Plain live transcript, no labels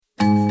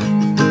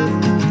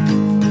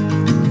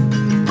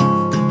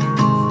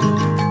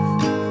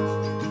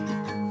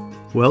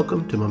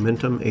Welcome to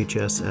Momentum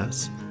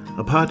HSS,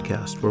 a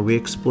podcast where we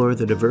explore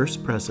the diverse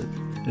present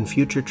and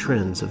future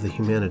trends of the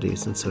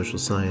humanities and social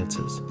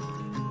sciences.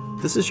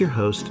 This is your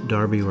host,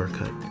 Darby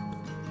Orcutt.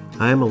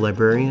 I am a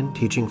librarian,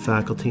 teaching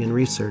faculty, and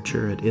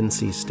researcher at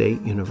NC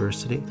State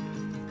University,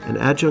 and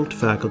adjunct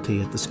faculty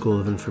at the School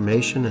of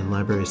Information and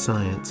Library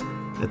Science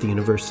at the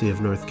University of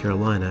North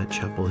Carolina at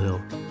Chapel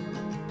Hill.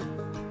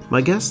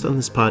 My guests on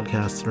this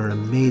podcast are an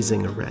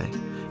amazing array,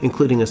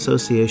 including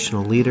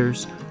associational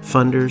leaders,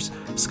 funders,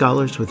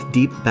 scholars with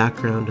deep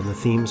background in the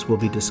themes we'll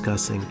be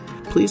discussing.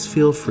 Please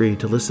feel free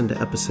to listen to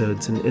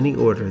episodes in any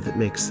order that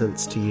makes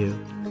sense to you.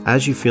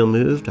 As you feel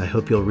moved, I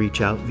hope you'll reach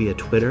out via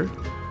Twitter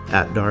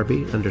at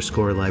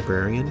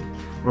Darby_librarian,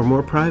 or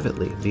more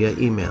privately via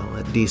email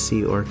at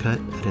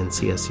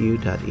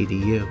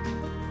dcorcutt@ncsu.edu.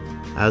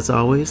 As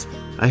always,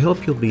 I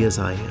hope you'll be as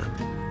I am,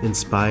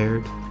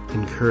 inspired,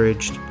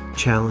 encouraged,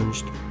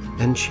 challenged,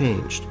 and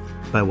changed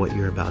by what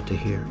you're about to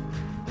hear.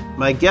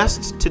 My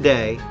guest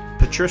today,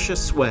 Patricia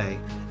Sway,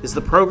 is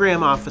the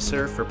Program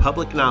Officer for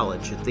Public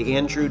Knowledge at the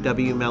Andrew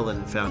W.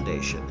 Mellon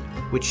Foundation,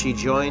 which she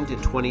joined in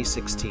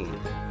 2016.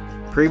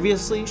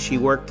 Previously, she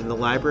worked in the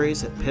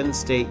libraries at Penn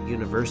State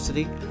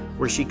University,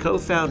 where she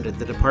co-founded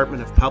the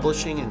Department of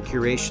Publishing and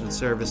Curation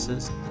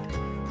Services,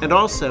 and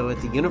also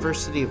at the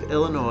University of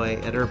Illinois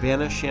at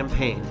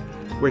Urbana-Champaign,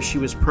 where she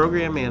was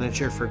Program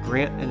Manager for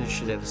grant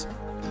initiatives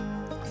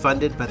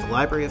funded by the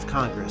Library of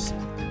Congress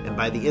and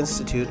by the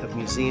Institute of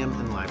Museum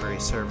and Library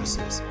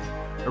Services.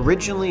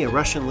 Originally a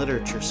Russian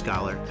literature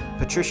scholar,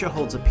 Patricia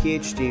holds a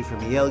PhD from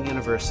Yale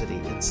University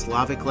in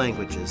Slavic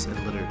languages and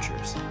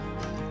literatures.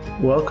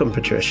 Welcome,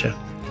 Patricia.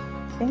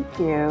 Thank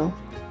you.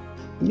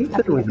 You've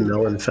been with the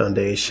Mellon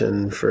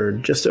Foundation for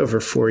just over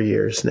 4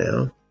 years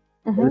now.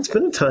 Mm-hmm. It's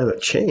been a time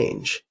of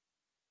change.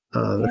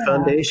 The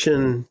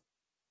foundation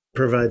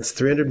provides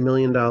 $300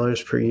 million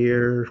per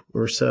year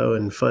or so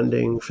in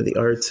funding for the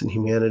arts and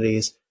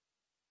humanities,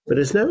 but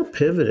has now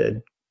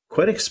pivoted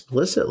quite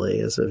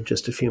explicitly as of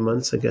just a few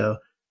months ago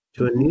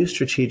to a new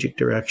strategic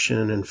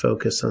direction and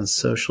focus on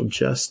social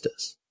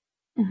justice.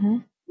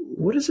 Mm-hmm.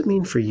 What does it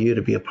mean for you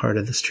to be a part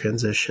of this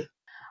transition?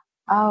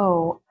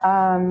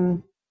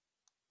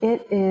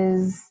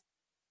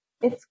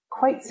 It's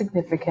quite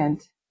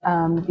significant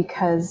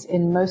because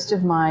in most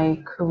of my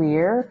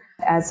career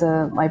as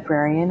a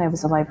librarian, I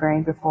was a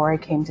librarian before I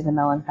came to the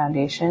Mellon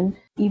Foundation,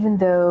 even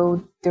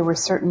though there were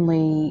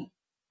certainly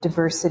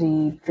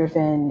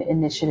diversity-driven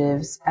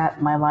initiatives at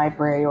my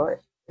library, or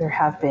there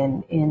have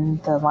been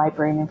in the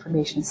library and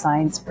information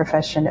science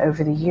profession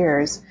over the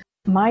years,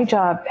 my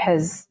job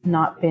has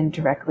not been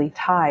directly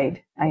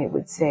tied, I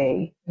would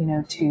say,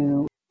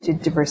 to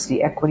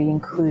diversity, equity,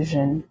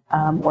 inclusion,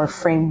 or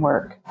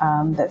framework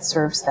that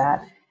serves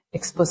that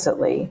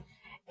explicitly.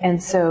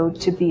 And so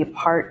to be a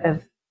part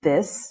of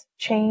this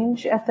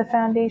change at the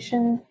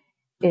foundation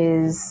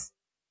is,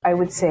 I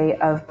would say,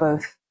 of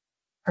both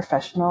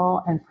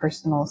professional and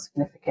personal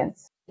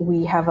significance.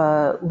 We have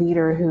a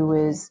leader who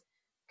is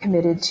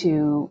committed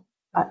to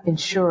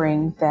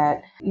ensuring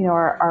that,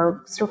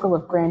 our circle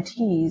of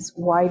grantees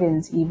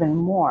widens even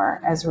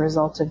more as a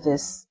result of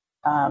this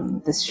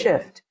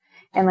shift.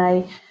 And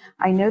I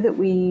know that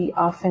we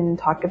often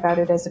talk about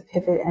it as a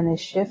pivot and a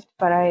shift,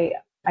 but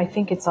I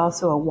think it's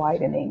also a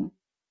widening,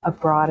 a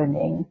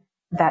broadening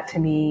that to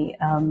me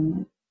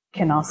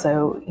can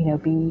also,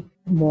 be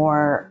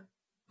more,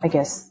 I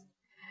guess,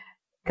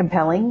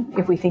 compelling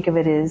if we think of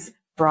it as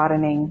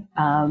broadening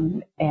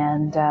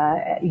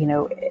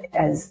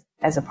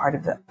as a part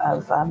of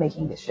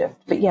making the shift.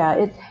 But yeah,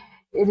 it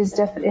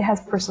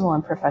has personal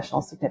and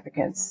professional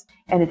significance,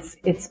 and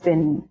it's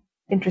been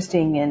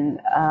interesting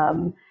and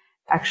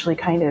actually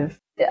kind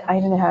of, I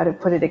don't know how to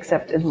put it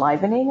except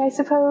enlivening, I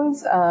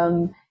suppose,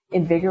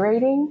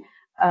 invigorating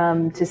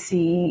to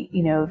see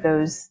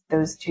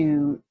those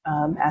two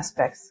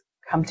aspects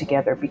come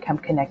together, become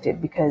connected,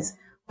 because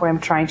what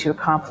I'm trying to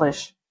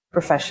accomplish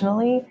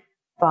professionally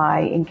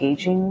by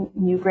engaging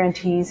new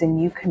grantees and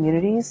new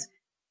communities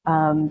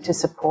to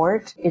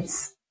support,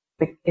 it's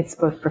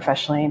both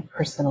professionally and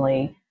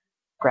personally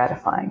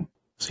gratifying.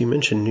 So you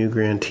mentioned new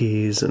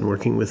grantees and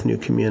working with new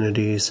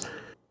communities.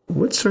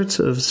 What sorts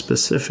of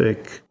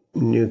specific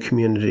new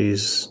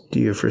communities do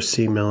you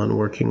foresee Mellon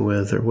working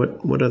with, or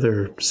what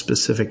other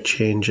specific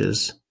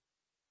changes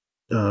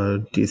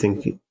do you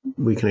think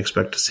we can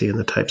expect to see in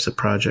the types of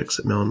projects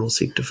that Mellon will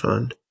seek to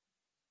fund?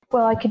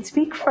 Well, I can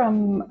speak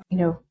from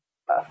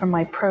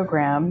my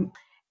program,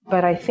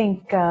 but I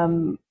think,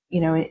 in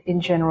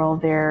general,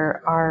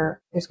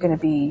 there's going to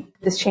be,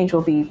 this change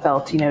will be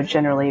felt,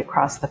 generally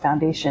across the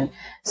foundation.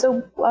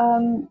 So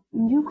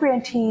new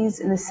grantees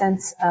in the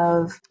sense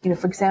of,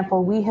 for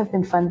example, we have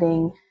been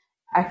funding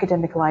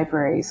academic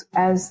libraries.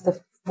 As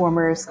the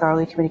former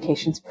scholarly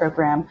communications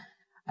program,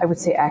 I would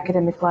say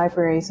academic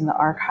libraries and the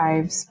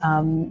archives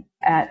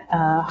at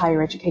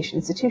higher education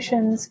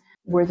institutions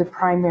were the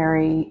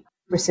primary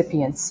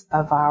recipients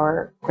of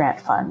our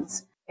grant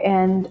funds.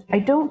 And I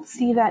don't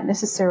see that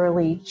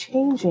necessarily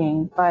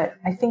changing, but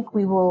I think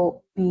we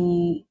will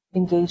be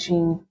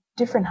engaging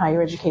different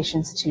higher education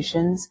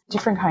institutions,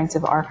 different kinds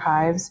of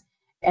archives,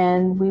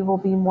 and we will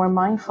be more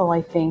mindful,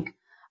 I think,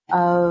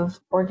 of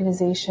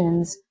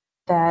organizations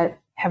that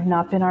have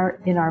not been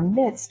in our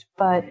midst,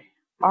 but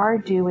are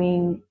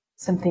doing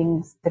some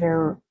things that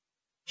are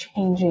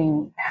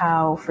changing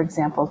how, for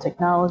example,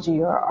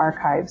 technology or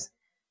archives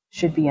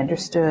should be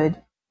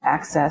understood,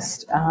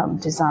 accessed,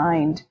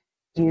 designed,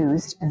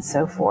 used, and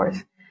so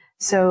forth.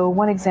 So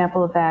one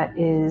example of that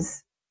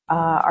is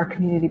our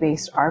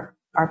community-based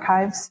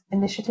archives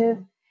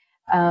initiative,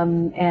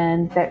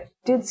 and that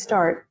did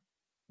start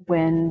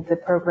when the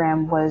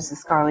program was the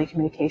Scholarly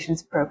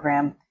Communications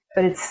Program,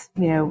 but it's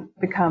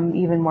become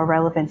even more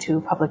relevant to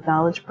a public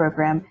knowledge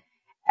program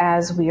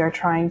as we are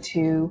trying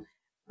to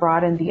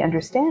broaden the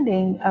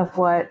understanding of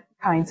what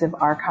kinds of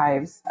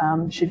archives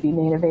should be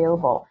made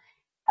available.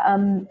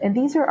 And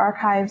these are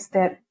archives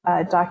that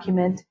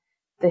document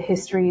the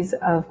histories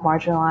of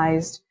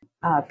marginalized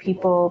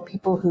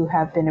people who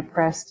have been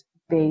oppressed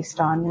based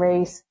on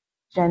race,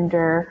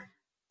 gender,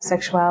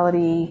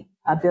 sexuality,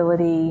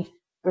 ability,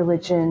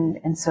 religion,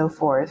 and so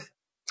forth.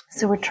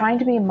 So we're trying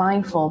to be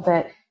mindful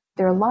that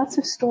there are lots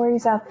of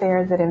stories out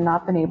there that have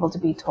not been able to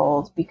be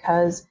told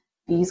because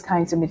these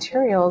kinds of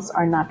materials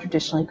are not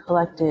traditionally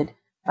collected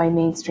by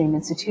mainstream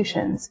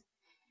institutions.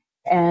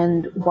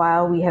 And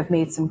while we have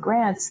made some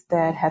grants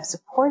that have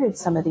supported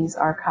some of these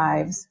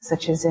archives,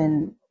 such as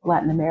in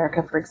Latin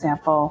America, for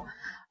example,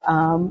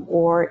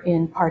 or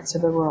in parts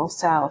of the rural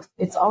South,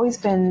 it's always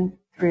been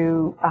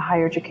through a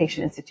higher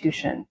education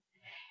institution.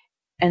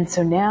 And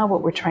so now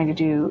what we're trying to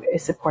do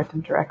is support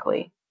them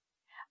directly.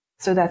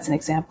 So that's an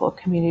example of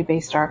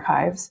community-based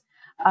archives.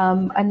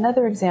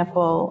 Another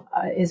example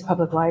is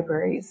public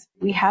libraries.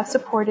 We have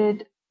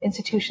supported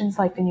institutions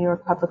like the New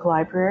York Public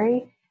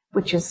Library,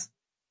 which is,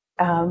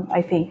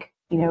 I think,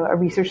 a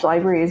research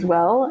library as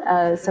well.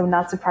 So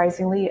not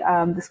surprisingly,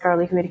 the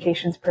Scholarly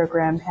Communications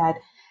Program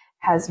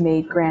has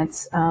made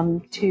grants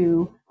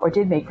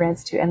did make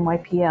grants to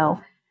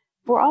NYPL.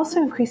 We're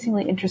also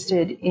increasingly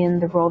interested in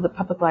the role that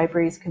public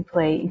libraries can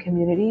play in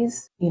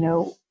communities.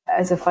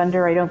 As a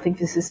funder, I don't think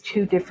this is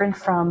too different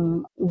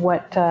from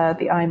what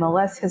the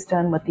IMLS has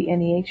done, what the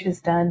NEH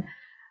has done.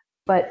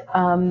 But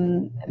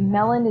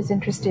Mellon is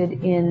interested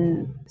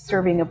in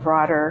serving a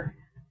broader,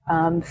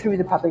 through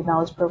the public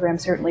knowledge program,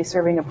 certainly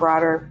serving a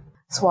broader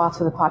swath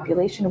of the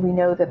population. We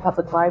know that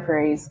public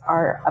libraries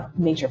are a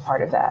major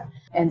part of that.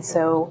 And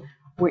so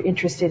we're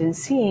interested in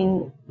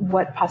seeing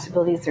what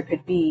possibilities there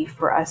could be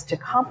for us to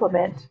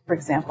complement, for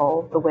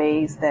example, the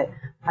ways that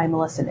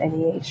IMLS and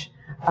NEH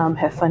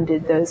have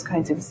funded those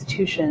kinds of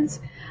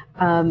institutions,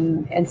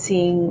 and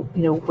seeing,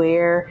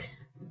 where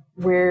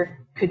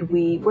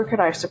could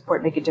our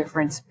support make a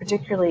difference,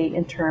 particularly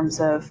in terms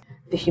of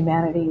the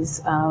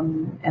humanities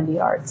and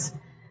the arts.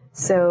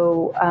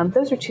 So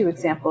those are two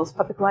examples,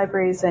 public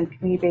libraries and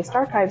community-based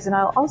archives. And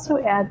I'll also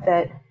add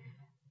that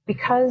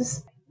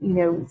because,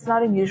 it's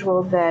not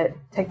unusual that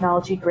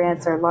technology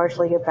grants are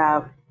largely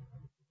about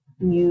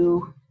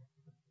new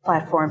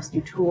platforms,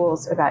 new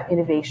tools, about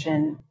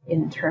innovation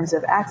in terms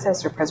of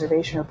access or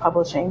preservation or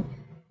publishing.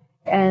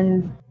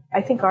 And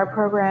I think our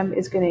program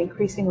is going to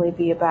increasingly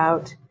be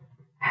about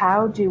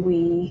how do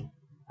we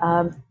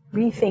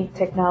rethink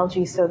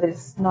technology so that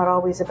it's not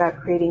always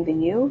about creating the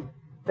new,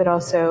 but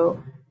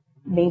also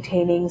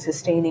maintaining,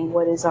 sustaining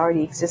what is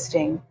already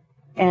existing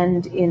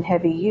and in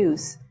heavy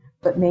use,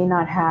 but may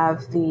not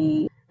have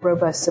the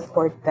robust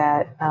support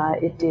that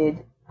it did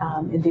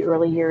in the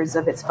early years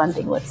of its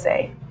funding, let's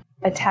say.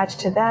 Attached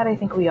to that, I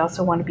think we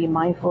also want to be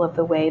mindful of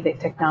the way that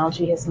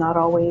technology has not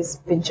always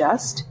been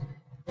just,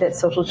 that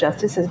social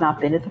justice has not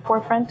been at the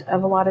forefront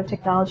of a lot of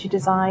technology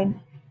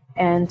design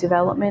and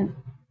development.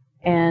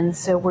 And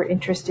so we're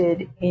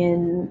interested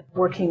in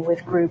working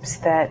with groups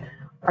that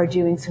are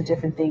doing some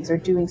different things or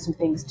doing some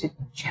things to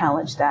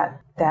challenge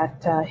that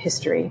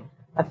history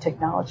of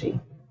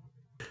technology.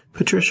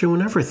 Patricia,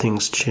 whenever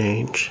things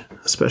change,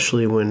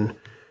 especially when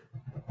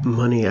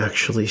money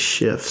actually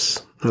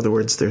shifts, in other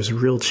words, there's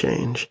real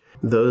change,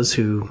 those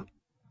who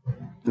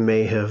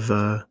may have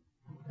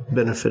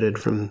benefited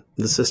from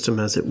the system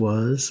as it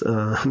was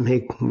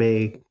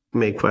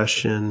may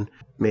question,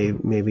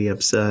 may be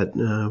upset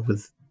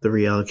with the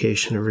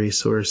reallocation of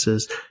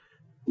resources.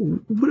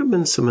 What have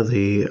been some of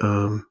the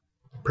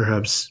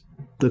perhaps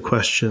the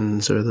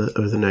questions or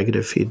the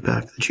negative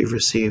feedback that you've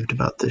received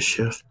about this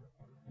shift?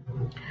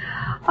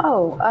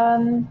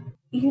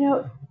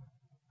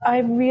 I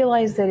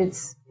realize that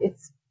it's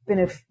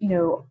been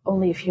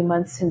only a few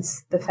months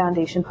since the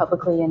foundation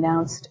publicly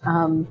announced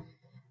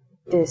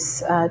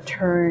this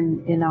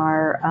turn in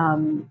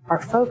our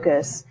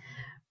focus.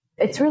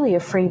 It's really a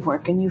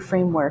new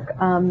framework.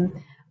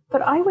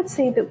 But I would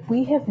say that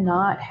we have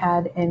not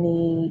had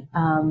any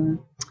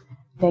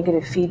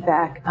negative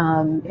feedback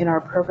in our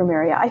program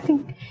area. I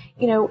think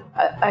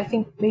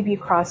maybe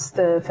across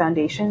the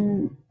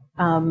foundation,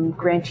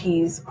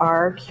 grantees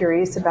are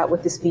curious about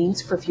what this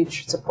means for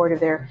future support of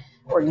their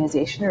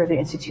organization or their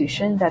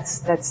institution.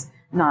 That's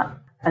not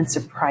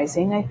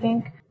unsurprising, I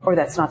think, or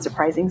that's not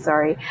surprising.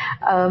 Sorry,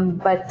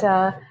 but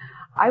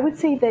I would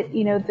say that,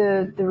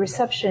 the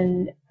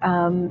reception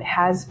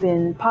has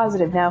been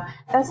positive. Now,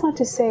 that's not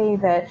to say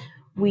that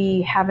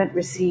we haven't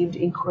received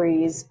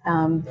inquiries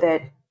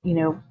that,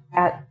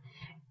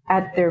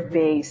 at their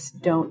base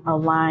don't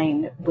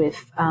align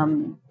with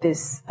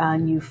this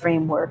new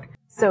framework.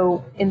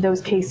 So in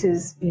those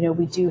cases,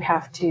 we do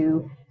have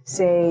to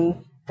say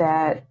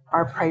that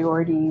our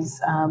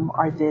priorities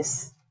are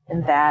this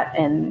and that,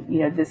 and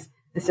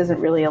this doesn't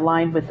really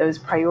align with those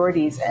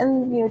priorities.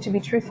 And to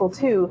be truthful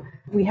too,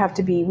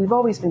 we've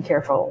always been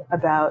careful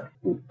about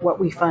what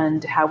we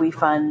fund, how we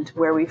fund,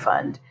 where we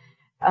fund.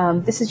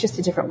 This is just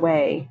a different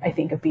way, I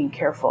think, of being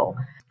careful.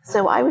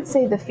 So I would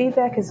say the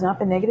feedback has not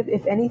been negative.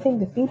 If anything,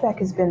 the feedback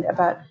has been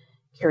about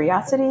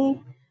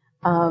curiosity,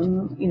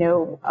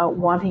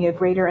 wanting a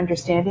greater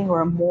understanding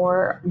or a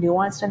more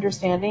nuanced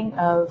understanding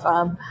of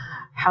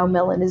how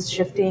Mellon is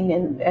shifting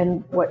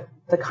and what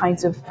the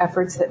kinds of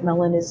efforts that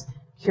Mellon is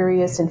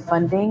curious in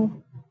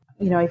funding.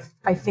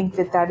 I think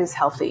that is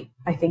healthy.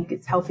 I think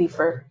it's healthy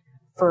for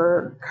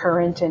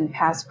current and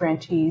past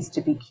grantees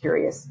to be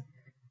curious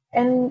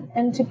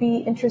and to be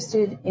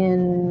interested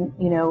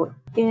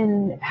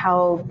in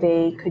how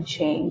they could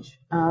change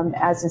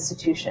as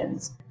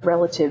institutions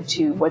relative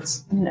to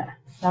what's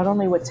not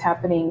only what's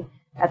happening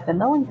at the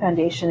Mellon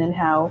Foundation and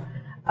how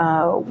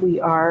we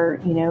are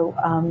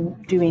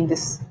doing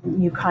this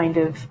new kind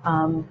of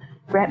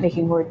grant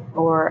making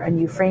or a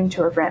new frame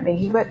to our grant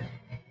making, but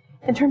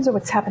in terms of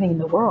what's happening in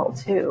the world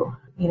too.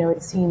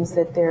 It seems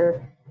that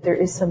there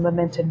is some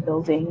momentum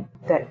building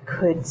that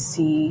could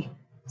see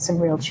some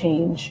real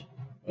change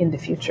in the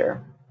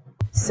future.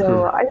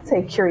 So I'd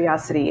say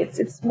curiosity.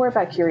 It's more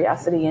about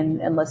curiosity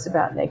and less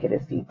about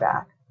negative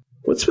feedback.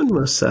 What's been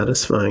most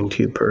satisfying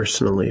to you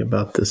personally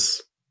about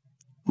this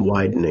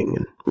widening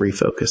and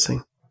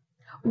refocusing?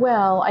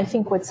 Well, I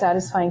think what's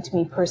satisfying to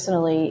me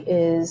personally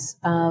is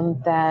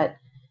that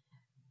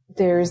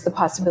there's the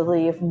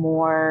possibility of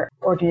more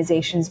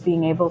organizations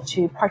being able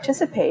to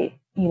participate,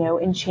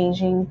 in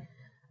changing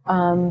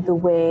the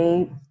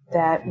way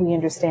that we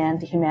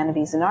understand the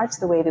humanities and arts,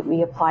 the way that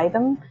we apply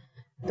them,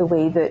 the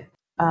way that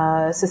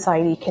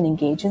society can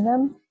engage in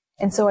them.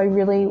 And so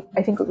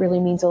I think what really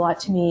means a lot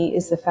to me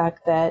is the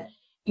fact that,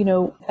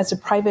 as a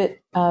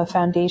private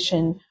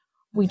foundation,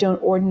 we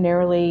don't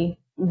ordinarily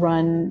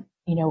run,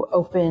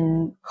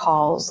 open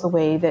calls the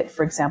way that,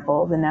 for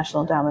example, the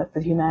National Endowment for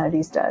the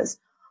Humanities does.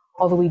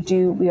 Although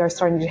we are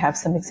starting to have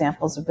some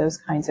examples of those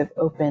kinds of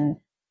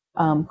open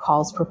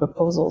calls for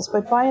proposals.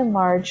 But by and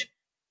large,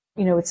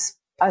 it's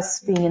us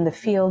being in the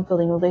field,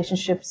 building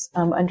relationships,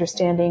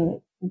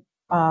 understanding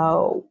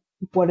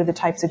what are the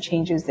types of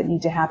changes that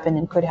need to happen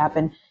and could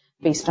happen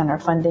based on our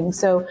funding.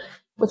 So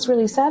what's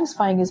really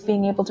satisfying is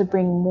being able to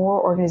bring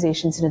more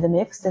organizations into the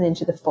mix and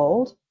into the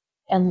fold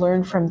and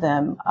learn from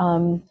them.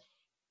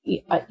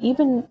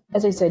 Even,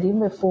 as I said, even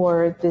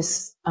before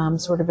this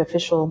sort of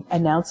official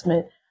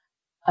announcement,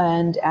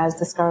 and as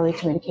the Scholarly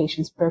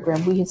Communications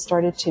Program, we had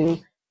started to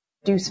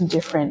do some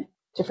different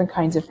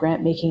kinds of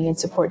grant making and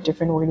support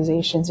different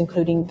organizations,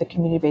 including the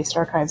community-based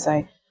archives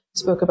I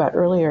spoke about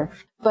earlier.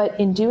 But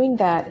in doing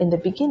that in the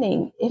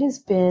beginning, it has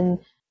been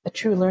a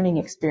true learning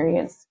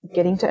experience,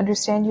 getting to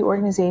understand new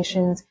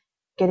organizations,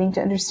 getting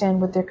to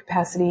understand what their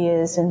capacity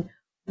is and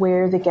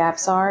where the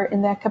gaps are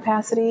in that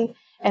capacity,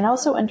 and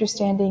also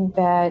understanding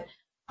that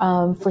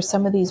for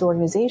some of these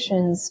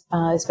organizations,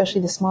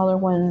 especially the smaller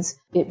ones,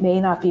 it may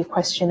not be a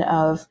question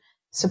of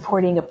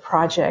supporting a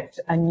project,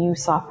 a new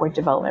software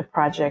development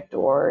project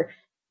or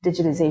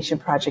digitization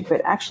project,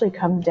 but actually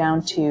come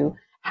down to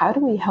how do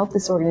we help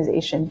this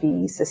organization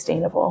be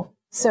sustainable?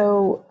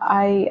 So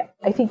I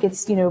think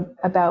it's,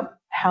 about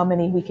how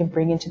many we can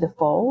bring into the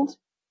fold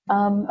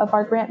of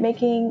our grant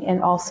making,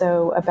 and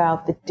also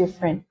about the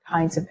different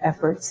kinds of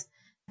efforts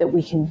that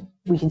we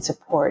can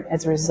support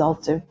as a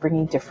result of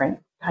bringing different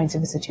kinds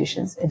of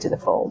institutions into the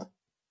fold.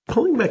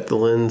 Pulling back the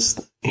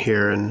lens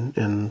here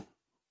and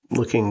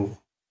looking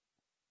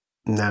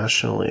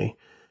nationally,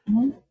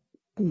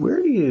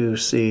 where do you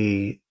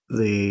see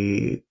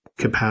the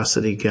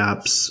capacity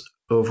gaps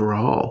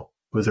overall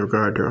with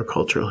regard to our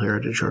cultural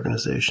heritage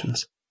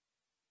organizations?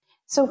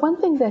 So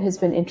one thing that has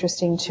been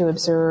interesting to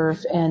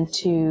observe and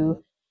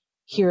to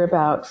hear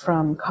about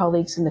from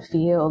colleagues in the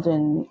field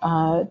and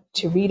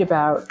to read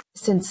about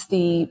since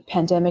the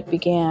pandemic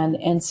began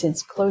and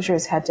since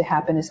closures had to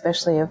happen,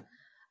 especially of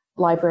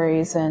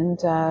libraries and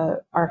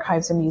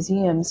archives and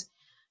museums,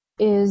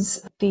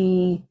 is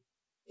the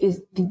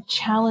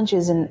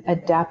challenges in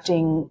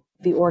adapting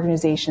the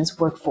organization's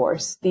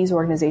workforce,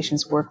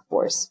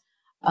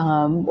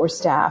 or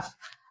staff,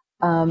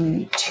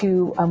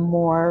 to a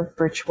more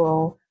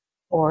virtual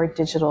or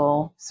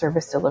digital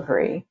service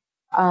delivery.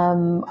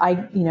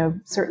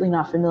 Certainly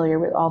not familiar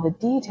with all the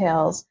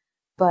details,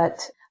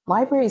 but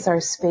libraries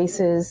are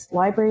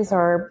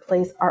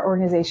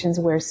organizations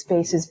where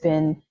space has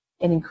been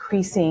an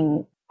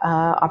increasing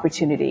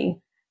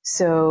opportunity.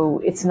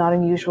 So it's not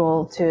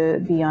unusual to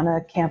be on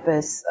a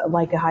campus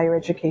like a higher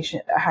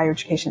education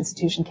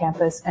institution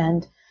campus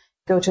and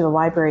go to the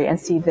library and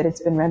see that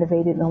it's been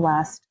renovated in the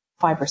last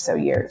 5 or so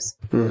years.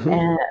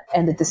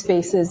 And that the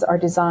spaces are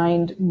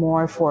designed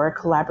more for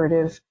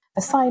collaborative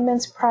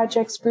assignments,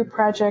 projects, group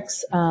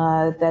projects,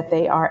 that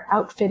they are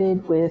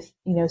outfitted with,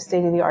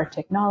 state-of-the-art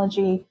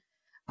technology.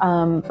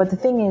 But the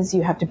thing is,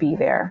 you have to be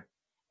there.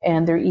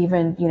 And there are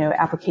even,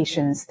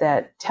 applications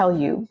that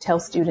tell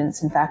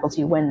students and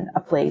faculty when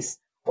a place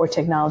or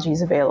technology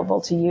is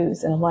available to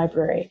use in a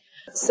library.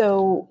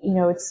 So,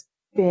 it's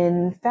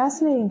been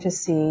fascinating to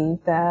see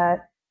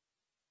that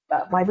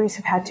libraries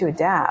have had to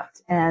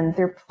adapt, and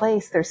their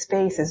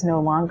space is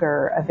no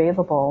longer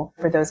available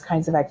for those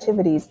kinds of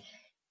activities.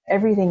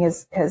 Everything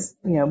has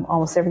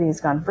almost everything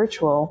has gone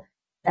virtual.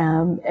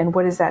 And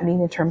what does that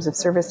mean in terms of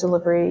service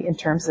delivery, in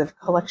terms of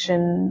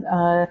collection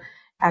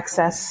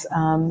access,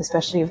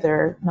 especially if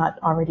they're not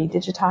already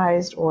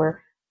digitized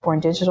or born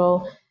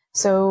digital?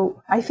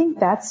 So I think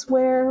that's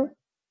where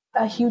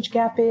a huge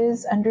gap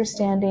is,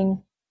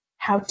 understanding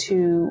how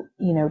to,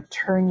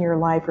 turn your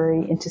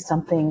library into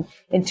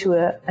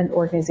an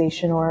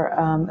organization or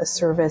a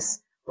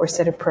service or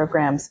set of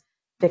programs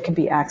that can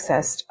be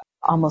accessed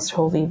almost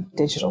wholly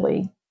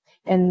digitally.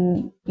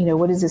 And,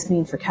 what does this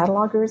mean for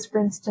catalogers, for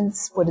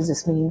instance? What does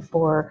this mean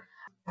for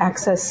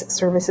access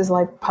services,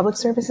 like public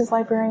services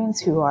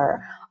librarians who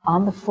are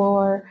on the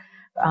floor,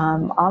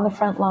 on the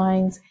front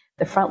lines?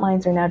 The front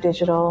lines are now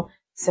digital.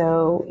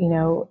 So,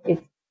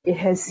 it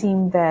has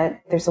seemed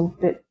that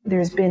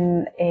there's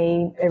been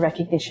a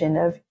recognition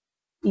of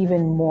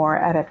even more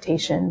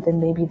adaptation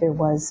than maybe there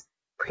was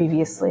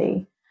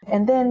previously.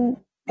 And then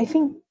I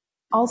think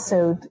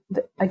also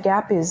a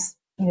gap is,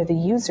 the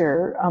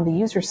user, on the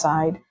user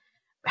side,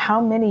 how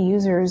many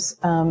users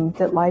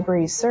that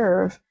libraries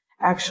serve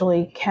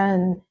actually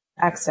can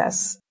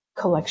access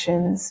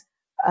collections,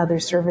 other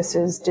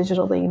services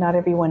digitally. Not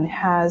everyone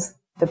has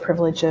the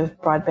privilege of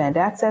broadband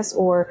access,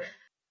 or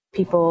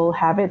people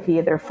have it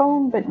via their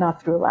phone, but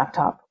not through a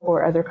laptop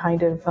or other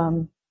kind of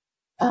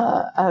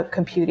a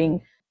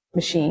computing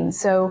machine.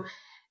 So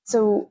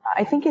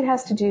I think it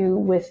has to do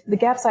with the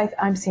gaps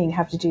I'm seeing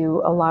have to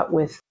do a lot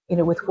with,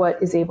 with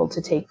what is able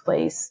to take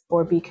place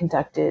or be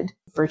conducted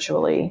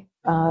virtually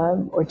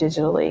or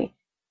digitally.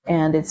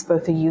 And it's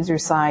both a user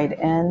side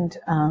and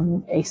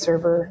a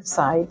server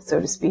side, so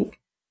to speak,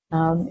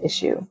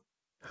 issue.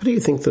 How do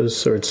you think those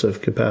sorts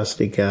of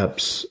capacity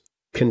gaps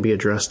can be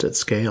addressed at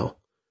scale?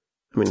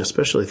 I mean,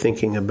 especially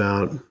thinking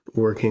about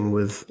working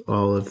with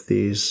all of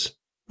these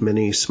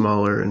many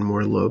smaller and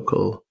more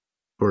local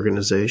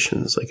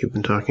organizations like you've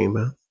been talking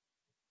about.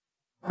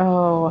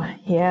 Oh,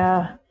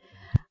 yeah.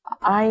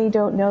 I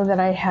don't know that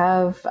I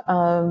have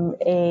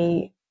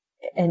an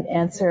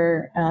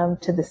answer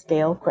to the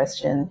scale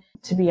question,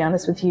 to be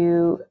honest with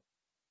you.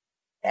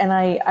 And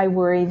I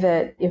worry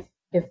that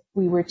if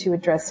we were to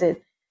address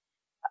it,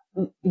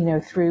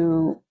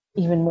 through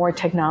even more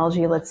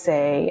technology, let's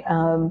say,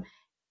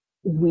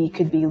 we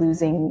could be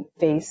losing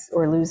face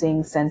or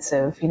losing sense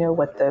of,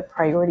 what the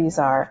priorities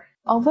are.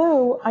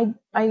 Although I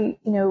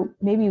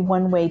maybe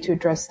one way to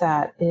address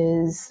that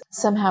is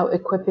somehow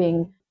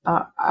equipping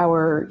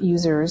our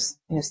users,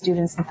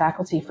 students and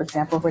faculty, for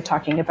example, if we're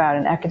talking about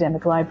an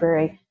academic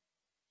library,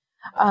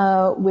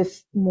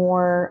 with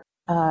more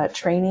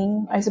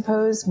training, I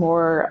suppose,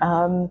 more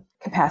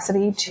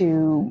capacity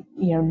to,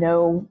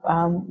 know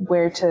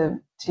where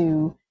to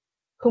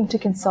whom to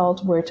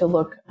consult, where to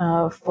look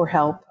for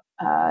help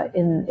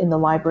in the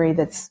library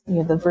that's,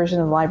 the version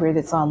of the library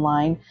that's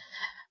online.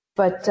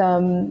 But,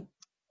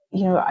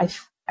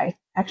 I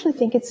actually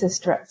think it's a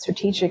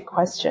strategic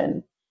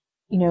question.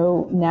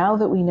 Now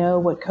that we know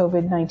what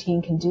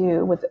COVID-19 can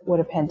do, what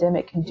a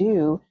pandemic can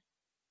do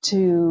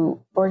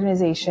to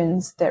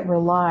organizations that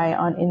rely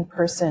on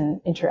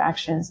in-person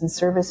interactions and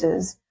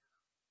services,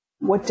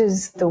 what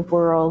does the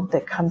world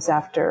that comes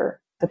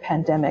after the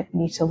pandemic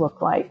need to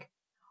look like?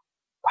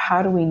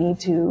 How do we need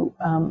to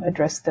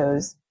address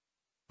those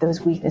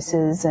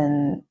weaknesses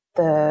and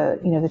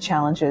the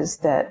challenges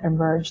that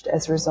emerged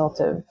as a result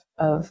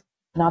of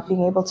not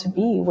being able to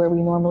be where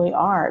we normally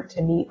are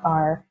to meet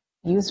our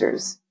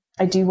users?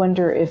 I do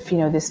wonder if,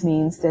 this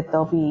means that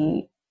there'll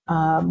be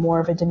more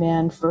of a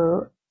demand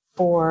for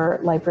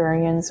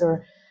librarians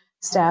or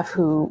staff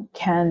who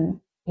can,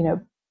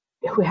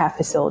 who have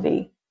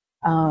facility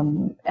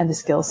and the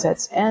skill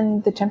sets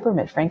and the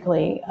temperament,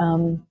 frankly,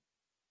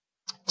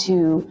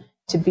 to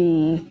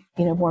be,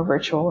 more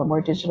virtual or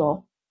more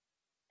digital.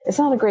 It's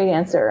not a great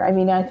answer. I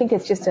mean, I think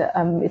it's just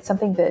it's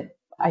something that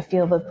I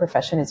feel the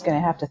profession is going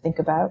to have to think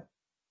about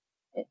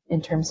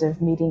in terms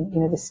of meeting,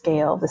 the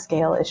scale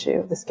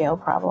issue, the scale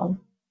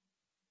problem.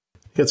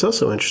 It's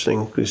also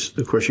interesting because,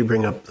 of course, you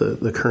bring up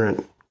the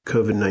current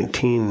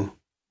COVID-19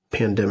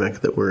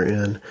 pandemic that we're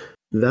in.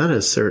 That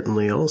has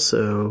certainly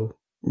also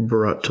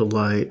brought to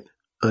light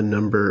a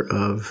number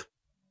of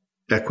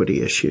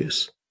equity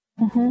issues.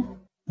 Mm-hmm.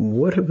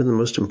 What have been the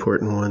most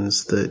important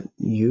ones that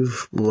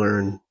you've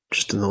learned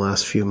just in the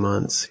last few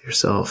months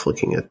yourself,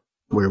 looking at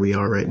where we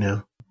are right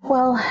now?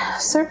 Well,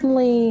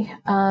 certainly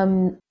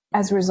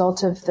as a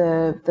result of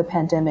the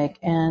pandemic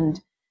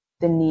and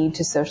the need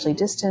to socially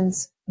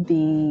distance,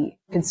 the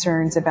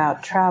concerns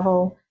about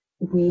travel,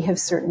 we have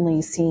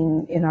certainly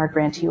seen in our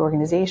grantee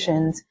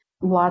organizations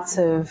lots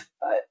of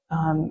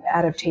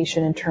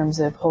adaptation in terms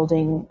of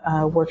holding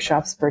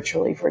workshops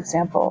virtually, for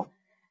example.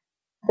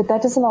 But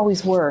that doesn't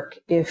always work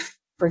if,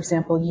 for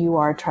example, you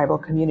are a tribal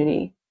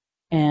community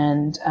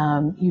and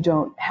you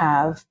don't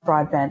have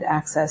broadband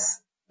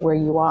access where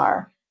you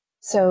are.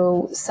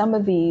 So some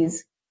of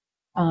these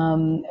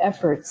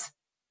efforts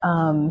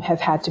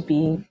have had to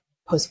be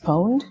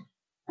postponed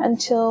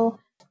until,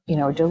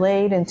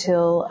 delayed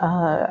until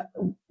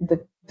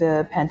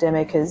the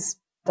pandemic has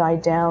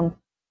died down,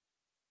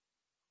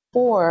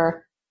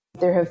 or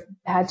there have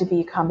had to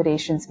be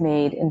accommodations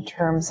made in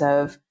terms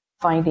of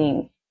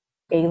finding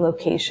a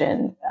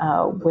location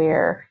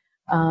where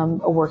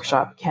a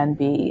workshop can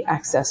be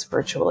accessed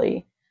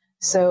virtually.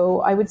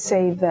 So I would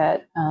say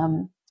that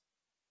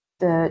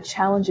the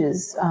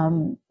challenges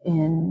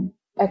in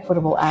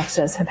equitable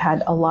access have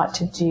had a lot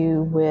to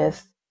do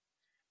with,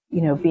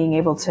 being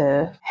able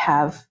to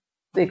have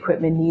the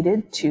equipment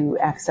needed to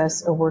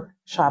access a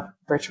workshop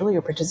virtually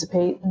or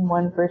participate in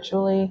one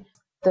virtually.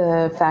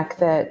 The fact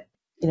that,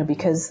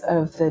 because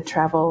of the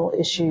travel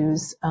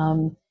issues,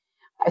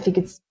 I think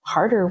it's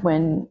harder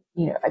when,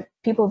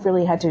 people have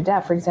really had to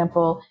adapt. For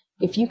example,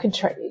 if you can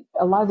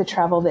a lot of the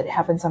travel that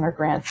happens on our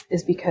grants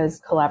is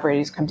because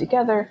collaborators come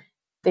together,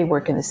 they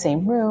work in the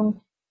same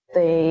room,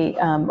 they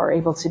are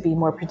able to be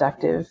more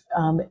productive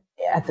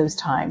at those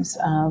times.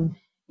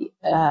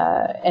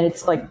 And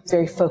it's like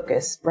very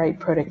focused, right?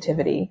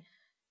 Productivity.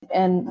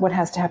 And what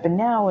has to happen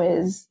now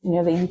is,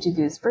 they need to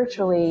do this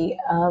virtually.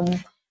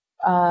 And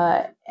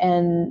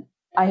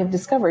I have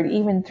discovered,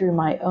 even through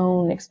my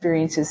own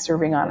experiences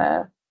serving on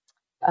a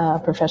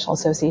professional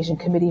association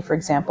committee, for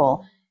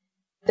example,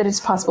 that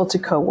it's possible to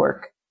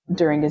co-work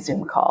during a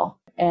Zoom call.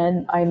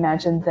 And I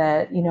imagine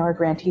that, our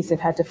grantees have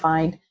had to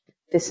find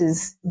this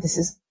is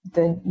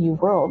the new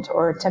world,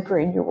 or a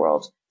temporary new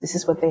world. This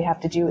is what they have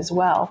to do as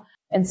well.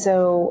 And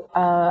so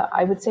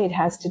I would say it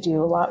has to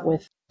do a lot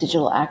with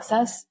digital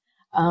access,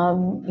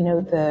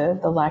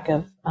 the lack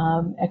of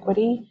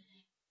equity.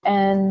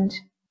 And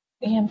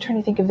I'm trying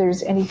to think if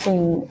there's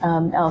anything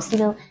else.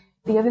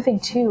 The other thing,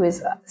 too,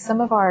 is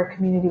some of our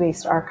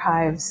community-based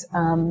archives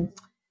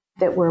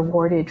that were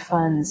awarded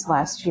funds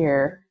last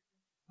year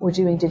were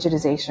doing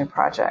digitization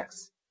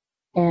projects.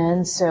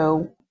 And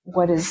so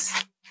what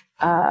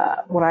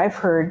I've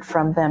heard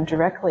from them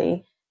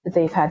directly that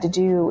they've had to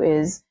do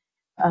is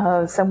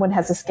someone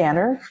has a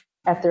scanner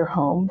at their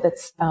home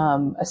that's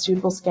a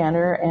suitable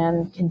scanner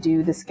and can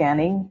do the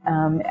scanning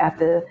at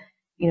the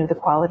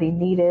quality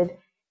needed.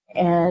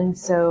 And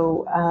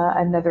so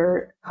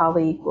another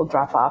colleague will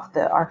drop off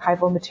the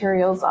archival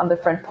materials on the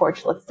front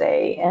porch, let's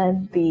say,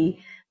 and the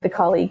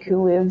colleague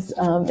who lives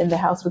in the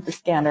house with the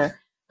scanner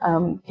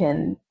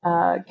can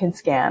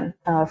scan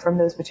from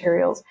those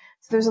materials.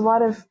 So there's a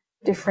lot of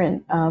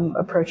different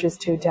approaches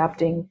to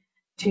adapting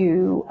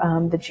to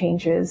the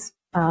changes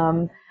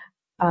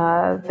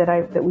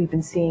that we've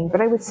been seeing.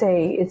 But I would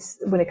say it's,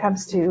 when it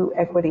comes to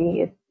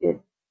equity,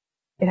 it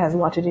has a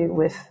lot to do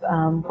with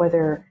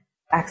whether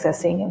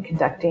accessing and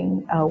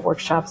conducting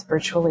workshops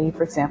virtually,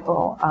 for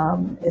example,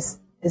 is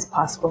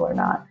possible or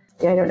not.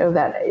 Yeah, I don't know if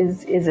that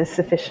is a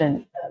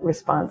sufficient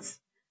response.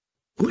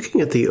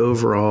 Looking at the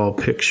overall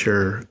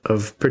picture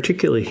of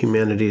particularly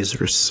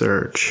humanities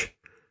research,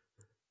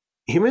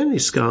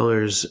 humanities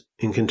scholars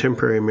in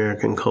contemporary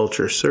American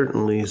culture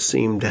certainly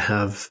seem to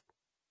have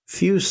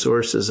few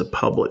sources of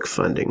public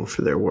funding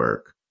for their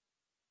work.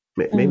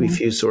 Maybe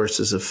few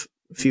sources of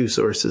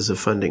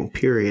funding,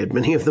 period,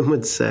 many of them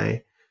would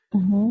say.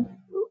 Mm-hmm.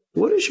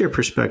 What is your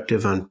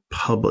perspective on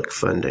public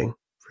funding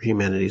for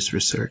humanities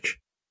research?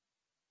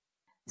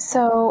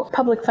 So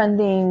public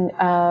funding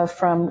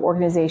from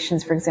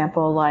organizations, for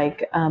example,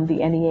 like the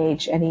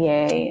NEH,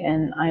 NEA,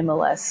 and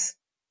IMLS,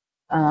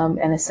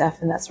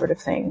 NSF, and that sort of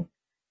thing.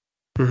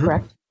 Mm-hmm.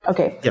 Correct?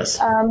 Okay. Yes.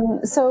 I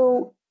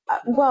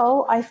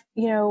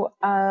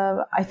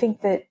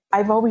think that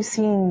I've always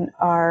seen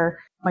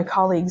my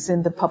colleagues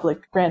in the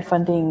public grant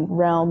funding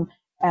realm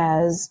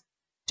as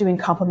doing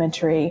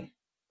complementary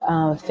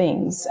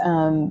things.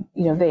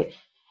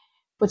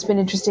 What's been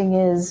interesting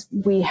is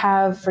we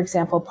have, for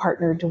example,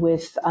 partnered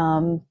with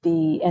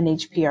the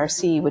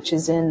NHPRC, which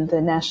is in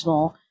the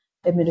National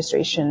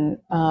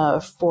Administration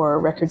for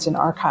Records and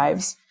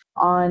Archives,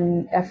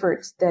 on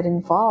efforts that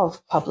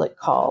involve public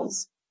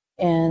calls.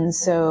 And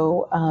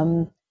so,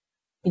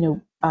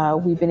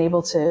 we've been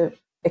able to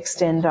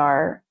extend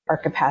our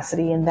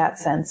capacity in that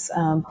sense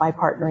by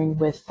partnering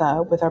with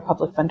our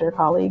public funder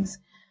colleagues.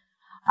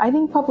 I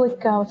think public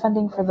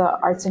funding for the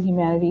arts and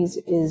humanities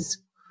is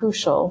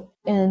crucial.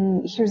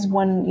 And here's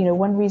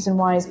one reason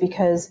why is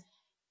because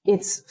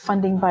it's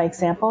funding by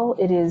example.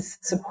 It is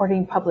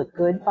supporting public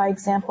good by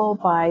example,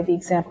 by the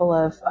example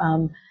of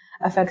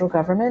a federal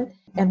government.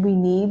 And we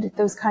need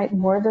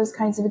more of those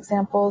kinds of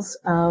examples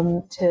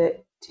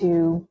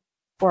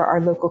for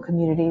our local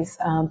communities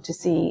to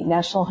see.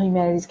 National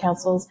Humanities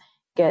Councils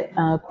get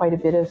quite a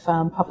bit of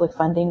public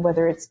funding,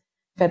 whether it's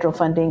federal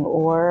funding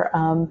or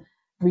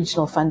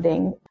regional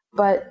funding.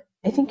 But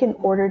I think in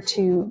order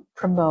to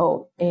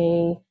promote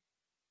a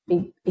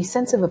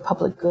sense of a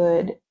public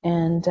good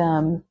and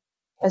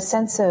a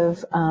sense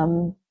of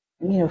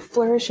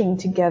flourishing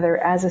together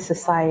as a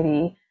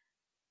society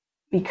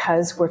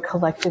because we're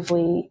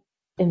collectively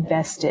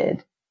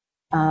invested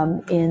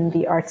in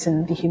the arts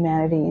and the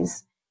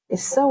humanities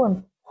is so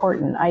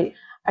important.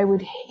 I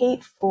would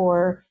hate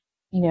for,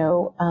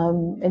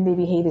 and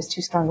maybe hate is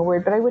too strong a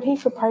word, but I would hate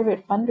for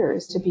private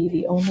funders to be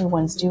the only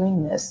ones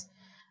doing this,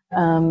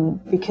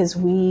 because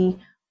we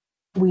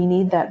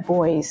need that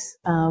voice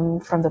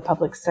from the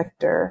public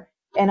sector.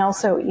 And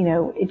also,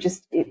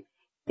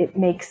 it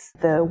makes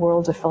the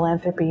world of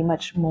philanthropy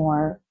much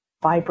more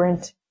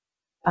vibrant,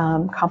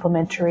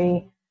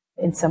 complementary,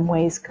 in some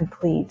ways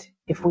complete,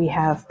 if we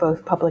have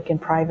both public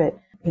and private,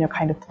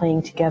 kind of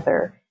playing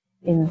together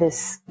in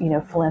this,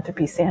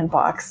 philanthropy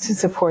sandbox to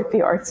support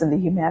the arts and the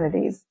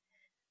humanities.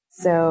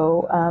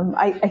 So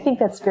I think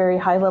that's a very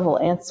high-level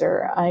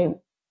answer. I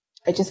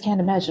just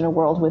can't imagine a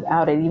world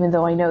without it, even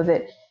though I know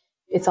that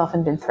it's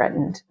often been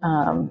threatened,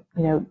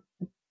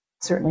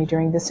 certainly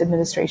during this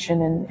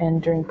administration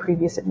and during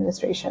previous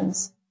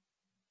administrations.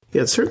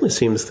 Yeah, it certainly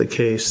seems the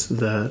case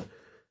that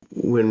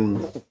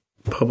when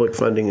public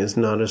funding is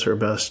not as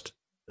robust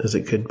as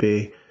it could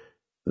be,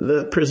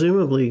 that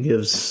presumably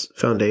gives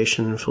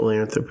foundation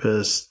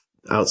philanthropists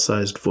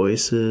outsized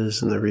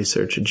voices in the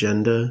research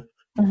agenda.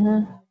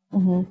 Mm-hmm.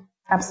 Mm-hmm.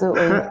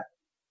 Absolutely.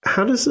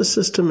 How does the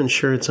system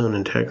ensure its own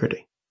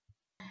integrity?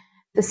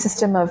 The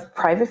system of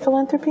private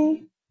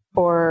philanthropy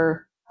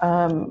or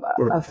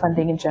of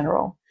funding in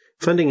general?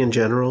 Funding in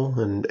general,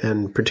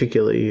 and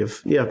particularly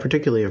of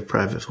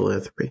private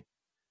philanthropy.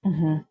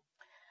 Mm-hmm.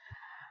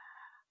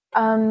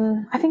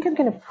 I think I'm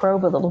going to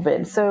probe a little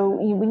bit. So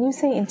when you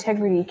say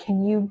integrity,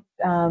 can you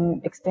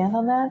expand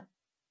on that?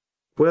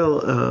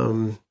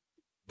 Well,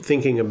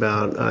 thinking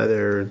about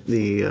either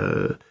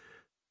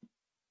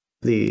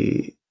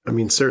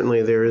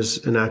certainly there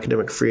is an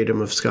academic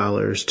freedom of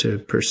scholars to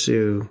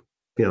pursue,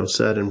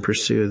 set and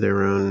pursue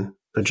their own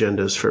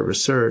agendas for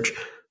research,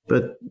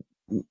 but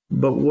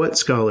what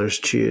scholars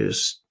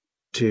choose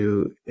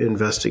to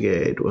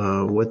investigate,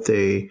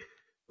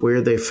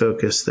 where they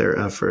focus their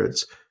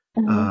efforts,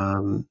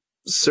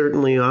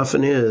 certainly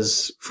often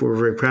is, for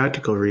very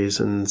practical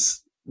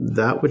reasons,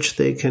 that which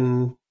they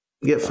can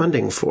get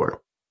funding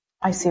for.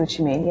 I see what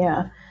you mean.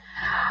 Yeah.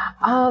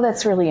 Oh,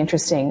 that's really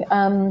interesting.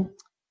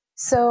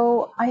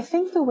 So I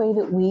think the way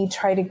that we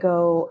try to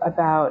go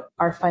about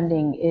our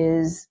funding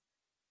is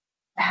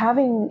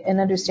having an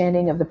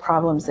understanding of the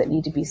problems that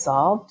need to be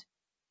solved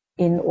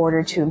in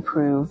order to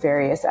improve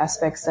various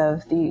aspects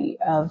of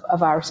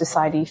our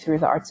society through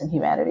the arts and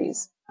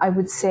humanities. I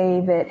would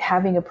say that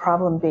having a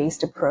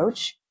problem-based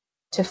approach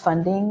to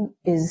funding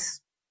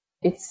it's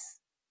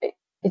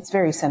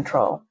very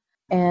central.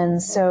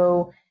 And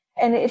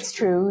it's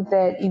true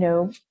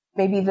that,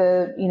 maybe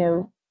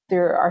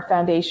there are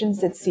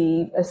foundations that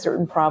see a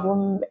certain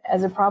problem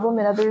as a problem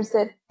and others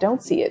that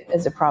don't see it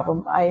as a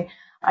problem. I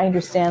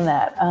understand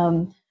that.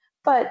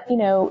 But,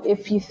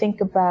 if you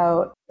think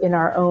about in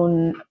our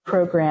own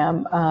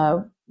program,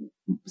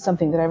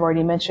 something that I've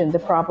already mentioned, the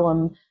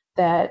problem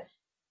that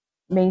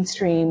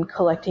mainstream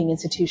collecting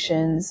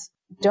institutions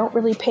don't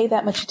really pay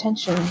that much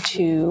attention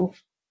to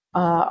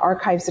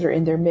archives that are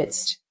in their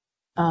midst,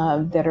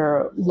 that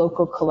are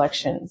local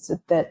collections,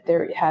 that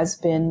there has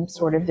been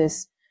sort of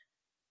this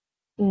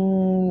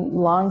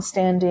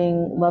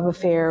long-standing love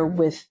affair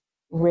with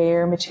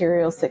rare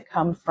materials that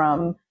come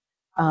from,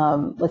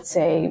 let's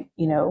say,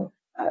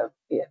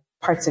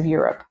 parts of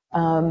Europe.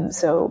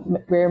 So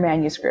rare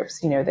manuscripts,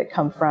 that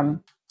come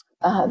from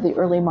the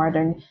early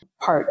modern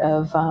part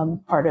of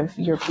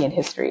European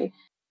history.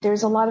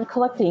 There's a lot of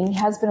collecting,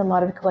 has been a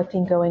lot of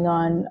collecting going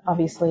on,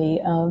 obviously,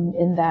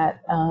 in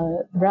that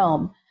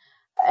realm,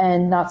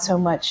 and not so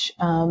much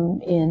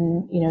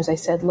in, as I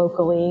said,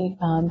 locally,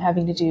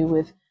 having to do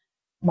with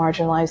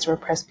marginalized or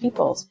oppressed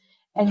peoples.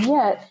 And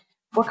yet,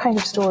 what kind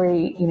of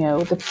story,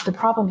 the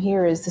problem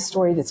here is the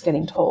story that's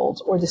getting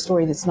told or the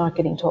story that's not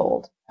getting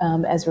told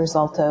as a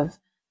result of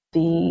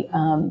the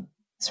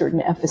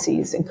certain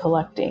emphases in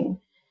collecting.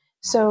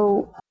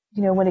 So,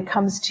 when it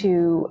comes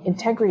to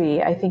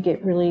integrity, I think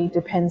it really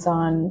depends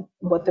on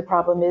what the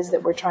problem is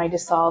that we're trying to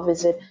solve.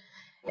 Is it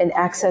an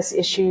access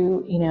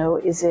issue?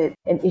 Is it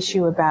an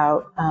issue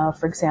about,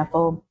 for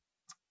example,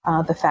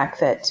 the fact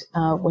that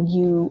when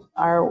you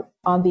are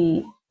on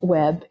the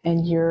web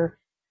and you're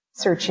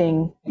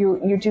searching,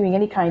 you're doing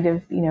any kind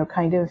of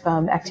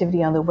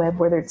activity on the web,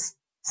 whether it's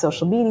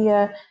social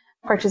media,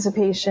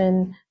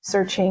 participation,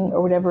 searching,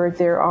 or whatever,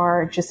 there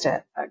are just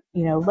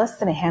less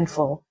than a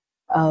handful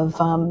of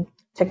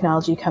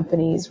technology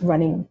companies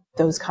running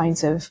those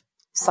kinds of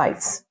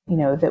sites,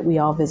 that we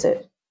all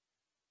visit.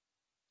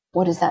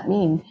 What does that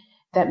mean?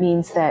 That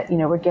means that,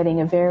 we're getting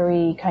a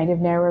very kind of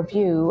narrow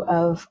view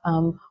of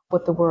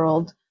what the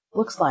world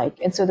looks like.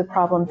 And so the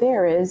problem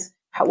there is,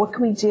 what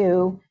can we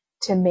do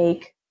to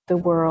make the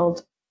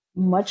world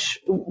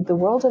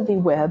of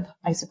the web,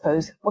 I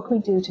suppose, what can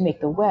we do to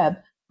make the web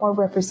more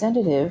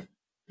representative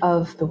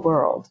of the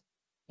world?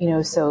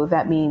 So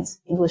that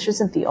means English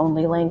isn't the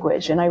only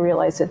language. And I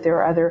realize that there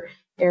are other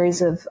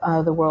areas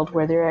of the world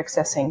where they're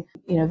accessing,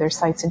 their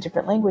sites in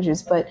different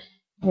languages. But,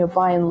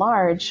 by and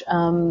large,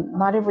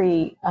 not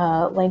every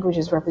language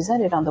is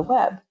represented on the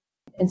web.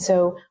 And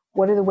so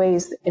what are the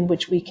ways in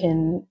which we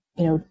can,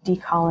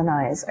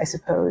 decolonize, I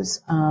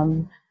suppose,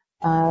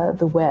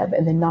 the web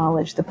and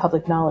the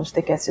public knowledge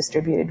that gets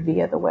distributed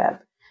via the web?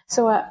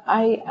 So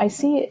I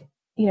see it,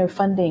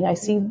 funding. I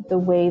see the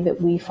way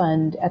that we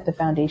fund at the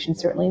foundation.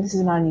 Certainly, this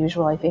is not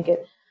unusual. I think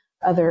at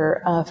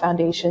other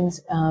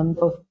foundations,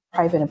 both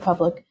private and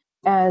public,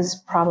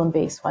 as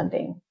problem-based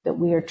funding, that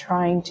we are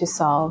trying to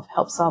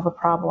help solve a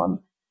problem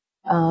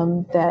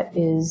that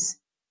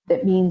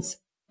means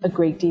a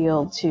great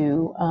deal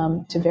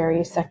to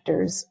various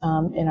sectors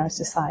in our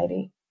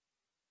society.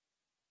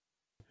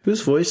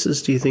 Whose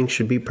voices do you think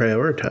should be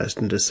prioritized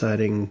in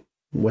deciding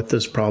what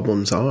those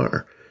problems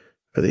are?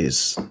 Are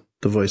these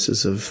the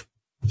voices of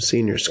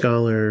senior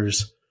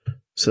scholars,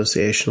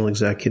 associational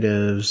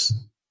executives,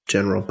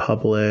 general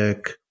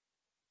public,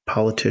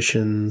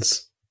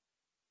 politicians?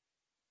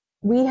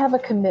 We have a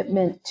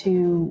commitment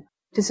to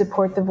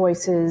support the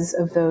voices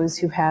of those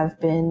who have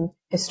been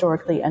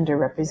historically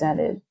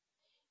underrepresented.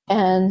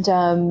 And,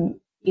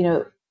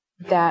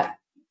 that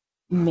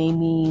may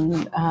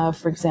mean,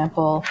 for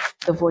example,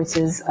 the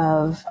voices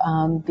of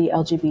the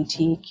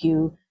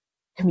LGBTQ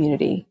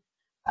community.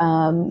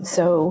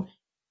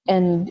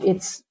 And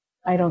it's,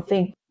 I don't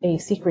think, a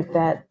secret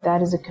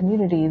that is a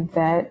community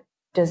that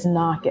does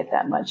not get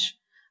that much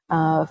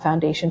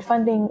foundation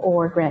funding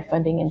or grant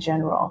funding in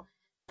general.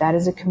 That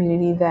is a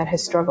community that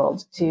has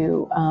struggled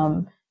to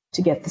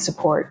get the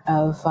support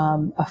of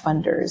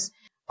funders.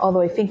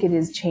 Although I think it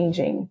is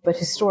changing, but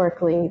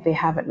historically they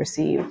haven't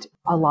received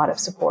a lot of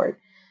support.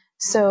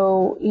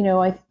 So,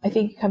 I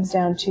think it comes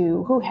down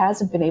to who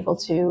hasn't been able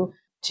to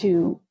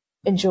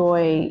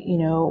enjoy,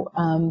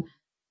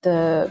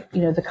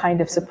 the kind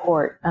of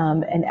support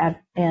and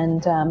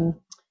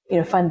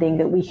funding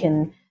that we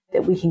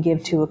can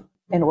give to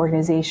an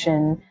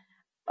organization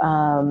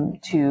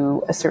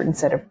to a certain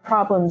set of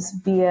problems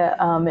via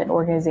an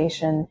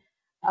organization.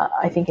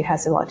 I think it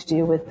has a lot to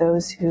do with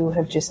those who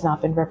have just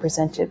not been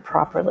represented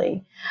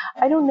properly.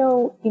 I don't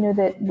know,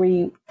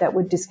 that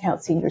would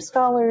discount senior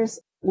scholars.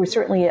 We're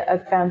certainly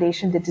a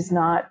foundation that does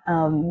not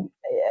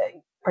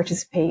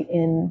participate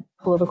in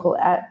political,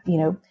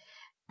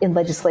 in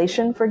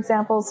legislation, for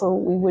example. So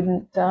we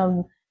wouldn't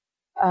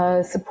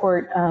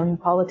support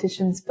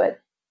politicians.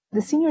 But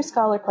the senior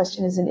scholar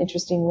question is an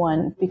interesting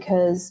one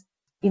because,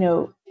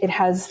 it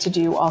has to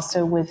do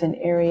also with an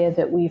area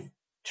that we've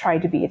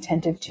tried to be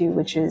attentive to,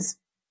 which is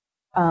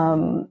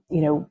promotion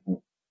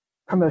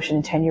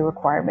and tenure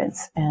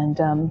requirements and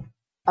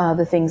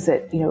the things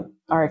that,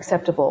 are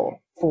acceptable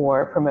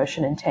for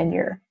promotion and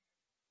tenure.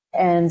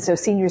 And so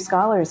senior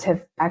scholars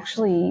have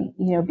actually,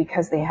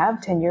 because they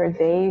have tenure,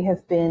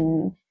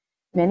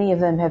 many of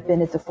them have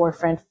been at the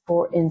forefront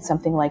in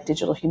something like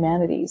digital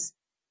humanities.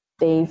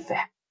 They've,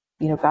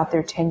 got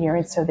their tenure,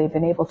 and so they've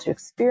been able to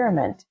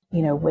experiment,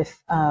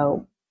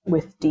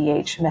 with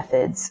DH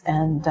methods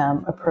and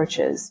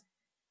approaches.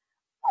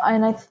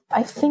 And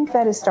I think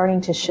that is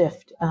starting to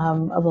shift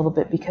a little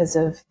bit because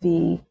of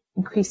the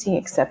increasing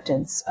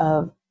acceptance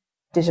of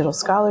digital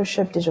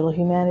scholarship, digital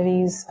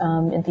humanities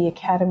in the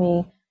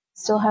academy.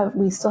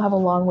 We still have a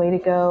long way to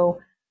go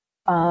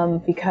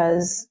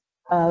because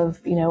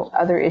of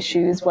other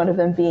issues. One of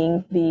them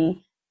being the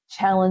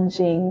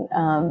challenging,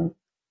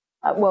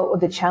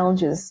 the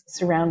challenges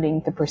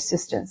surrounding the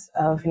persistence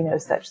of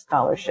such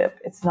scholarship.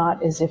 It's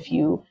not as if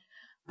you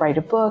write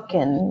a book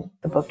and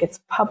the book gets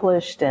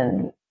published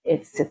and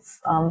it sits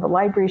on the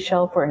library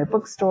shelf or in a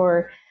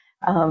bookstore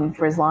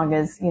for as long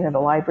as the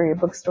library or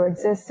bookstore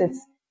exists. It's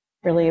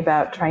really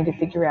about trying to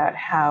figure out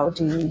how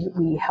do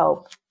we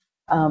help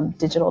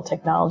digital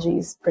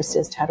technologies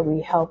persist. How do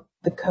we help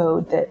the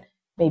code that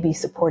may be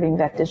supporting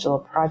that digital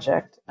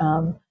project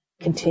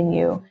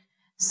continue?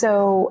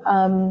 So,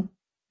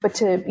 but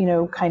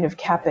to kind of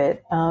cap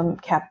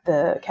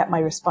my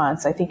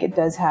response, I think it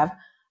does have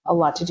a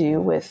lot to do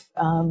with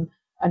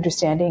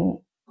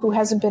understanding who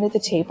hasn't been at the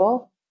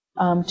table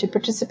to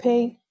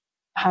participate.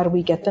 How do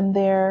we get them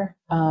there?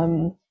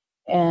 And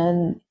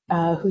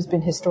who's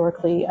been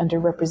historically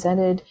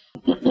underrepresented?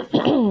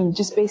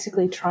 Just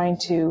basically trying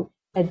to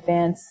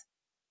advance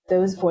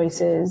those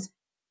voices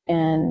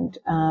and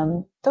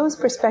those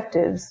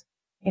perspectives,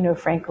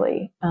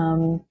 frankly,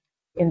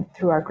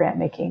 through our grant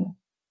making.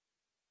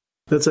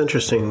 That's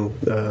interesting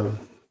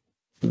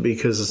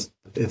because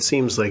it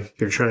seems like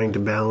you're trying to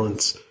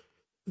balance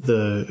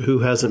the who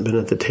hasn't been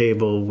at the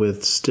table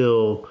with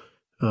still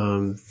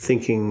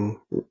thinking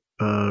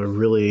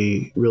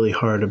really, really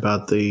hard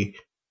about the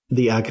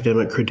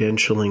academic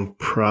credentialing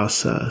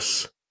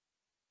process.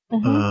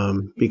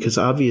 Mm-hmm. Because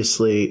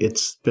obviously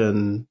it's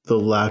been the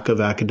lack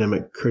of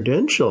academic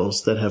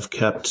credentials that have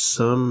kept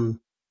some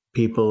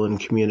people and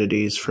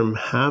communities from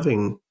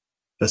having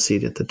a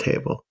seat at the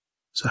table.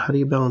 So how do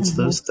you balance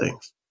mm-hmm. those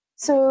things?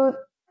 So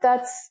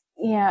that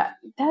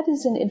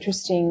is an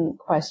interesting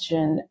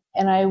question.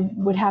 And I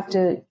would have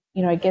to,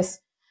 I guess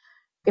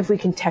if we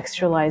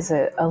contextualize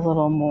it a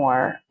little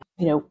more,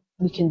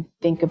 we can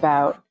think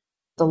about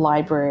the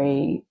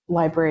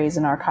libraries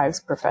and archives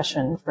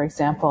profession, for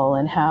example,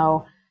 and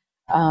how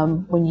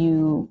when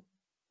you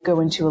go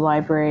into a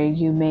library,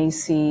 you may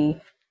see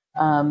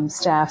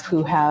staff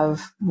who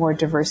have more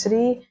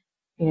diversity.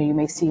 You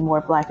may see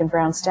more Black and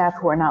brown staff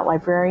who are not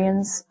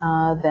librarians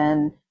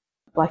than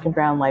Black and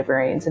brown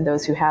librarians, and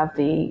those who have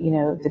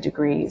the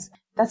degrees.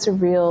 That's a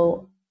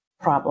real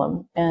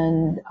problem,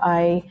 and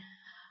I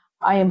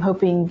am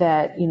hoping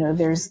that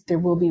there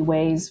will be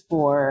ways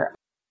for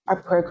our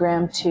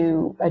program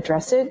to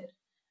address it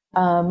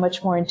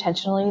much more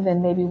intentionally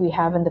than maybe we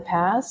have in the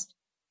past.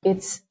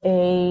 It's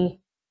more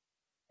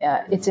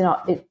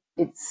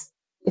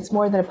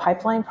than a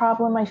pipeline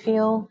problem, I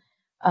feel.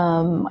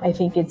 I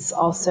think it's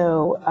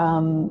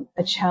also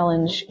a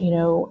challenge,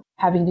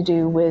 having to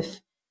do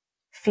with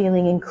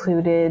feeling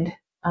included,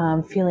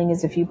 feeling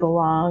as if you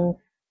belong,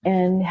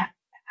 and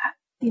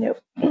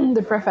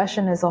the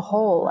profession as a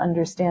whole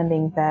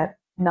understanding that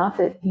not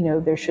that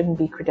there shouldn't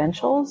be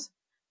credentials,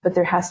 but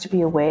there has to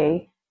be a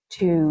way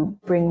to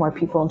bring more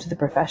people into the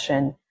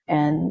profession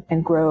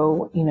and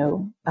grow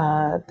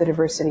the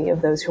diversity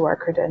of those who are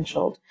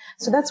credentialed.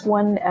 So that's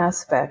one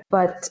aspect.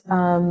 But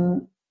I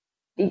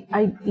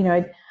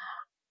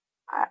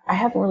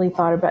haven't really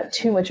thought about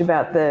too much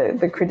about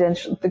the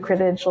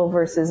credential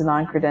versus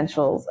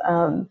non-credentials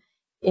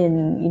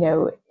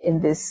in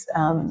this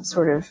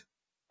sort of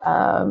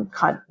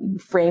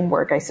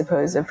framework, I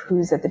suppose, of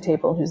who's at the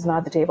table and who's not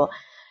at the table.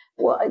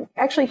 Well,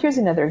 actually, here's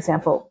another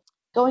example.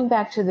 Going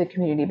back to the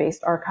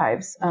community-based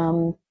archives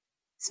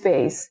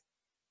space,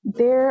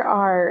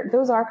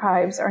 those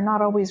archives are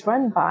not always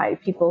run by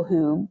people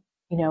who,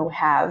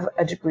 have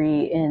a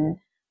degree in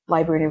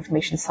library and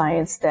information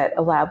science that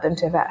allowed them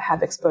to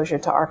have exposure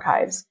to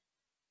archives.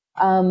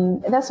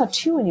 And that's not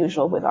too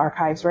unusual with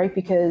archives, right?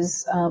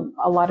 Because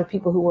a lot of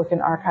people who work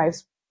in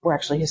archives were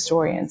actually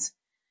historians.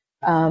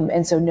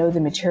 And so know the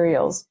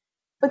materials.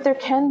 But there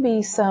can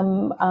be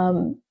some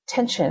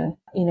tension,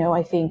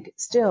 I think,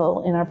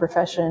 still in our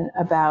profession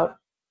about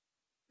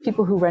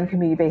people who run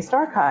community-based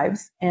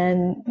archives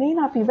and may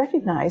not be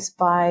recognized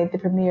by the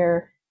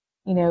premier,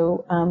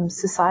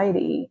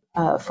 society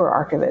for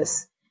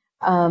archivists.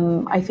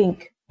 I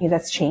think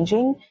that's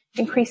changing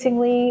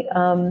increasingly,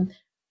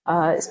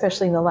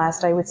 especially in the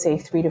last, I would say,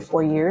 3 to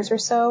 4 years or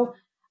so.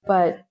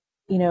 But,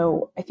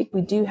 I think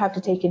we do have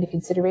to take into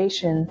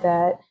consideration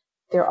that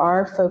there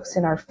are folks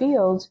in our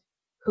field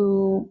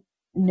who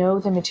know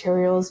the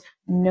materials,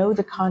 know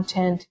the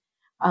content,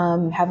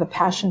 have a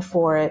passion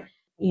for it,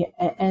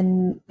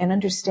 and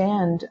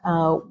understand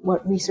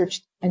what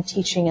research and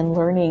teaching and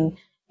learning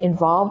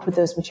involved with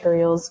those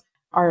materials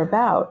are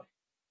about.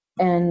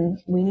 And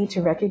we need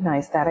to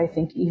recognize that, I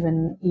think,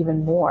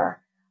 even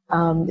more,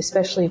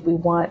 especially if we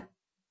want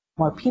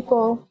more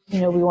people, we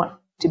want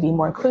to be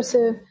more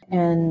inclusive,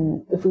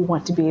 and if we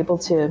want to be able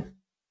to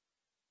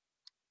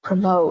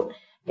promote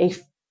a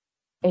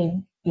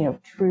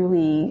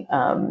truly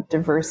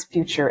diverse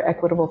future,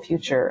 equitable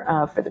future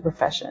for the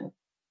profession.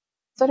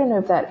 So I don't know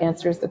if that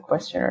answers the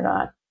question or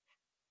not.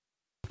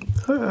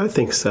 I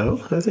think so.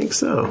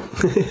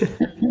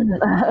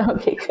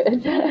 Okay,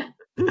 good.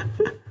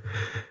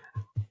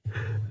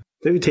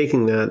 Maybe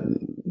taking that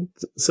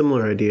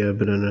similar idea,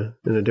 but in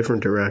a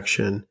different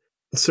direction.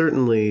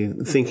 Certainly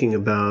thinking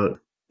about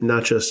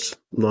not just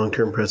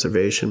long-term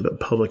preservation, but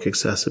public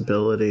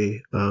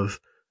accessibility of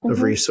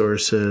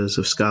resources,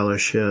 of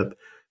scholarship,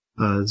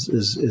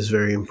 is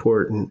very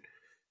important.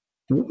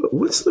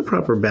 What's the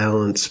proper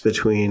balance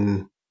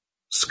between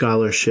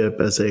scholarship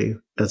as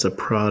a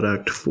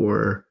product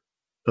for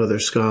other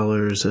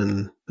scholars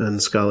and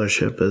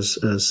scholarship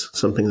as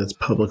something that's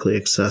publicly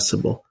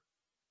accessible?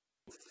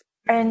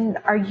 And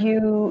are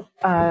you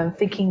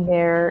thinking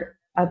there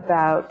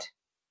about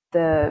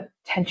the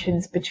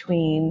tensions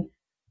between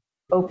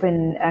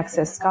open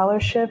access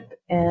scholarship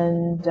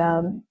and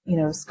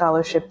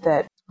scholarship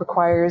that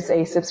requires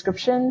a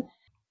subscription?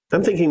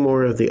 I'm thinking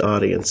more of the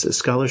audience, a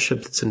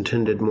scholarship that's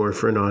intended more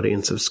for an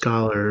audience of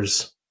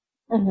scholars,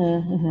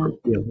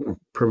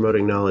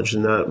 promoting knowledge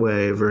in that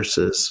way,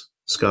 versus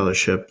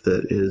scholarship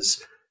that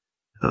is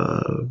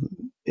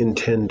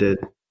intended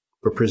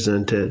or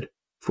presented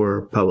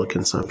for public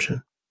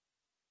consumption.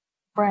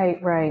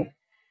 Right.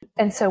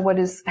 And so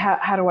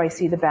how do I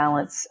see the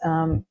balance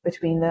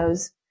between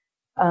those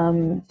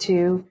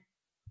two?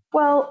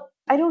 Well,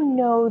 I don't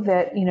know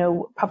that,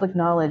 our public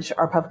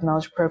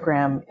knowledge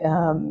program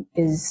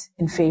is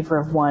in favor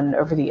of one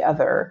over the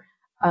other.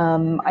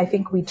 I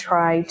think we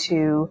try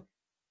to,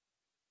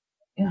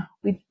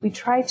 we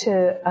try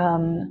to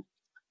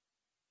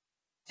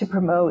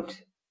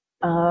promote,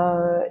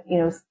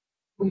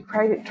 we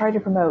try to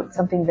promote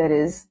something that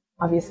is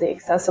obviously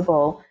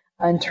accessible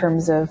in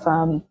terms of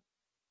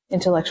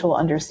intellectual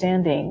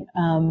understanding.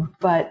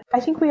 But I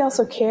think we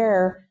also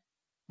care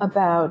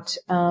about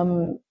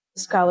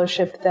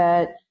scholarship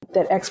that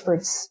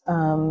experts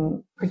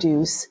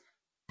produce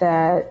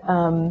that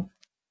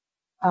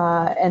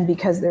and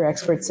because they're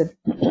experts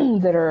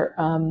that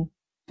are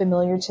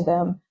familiar to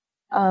them.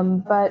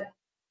 But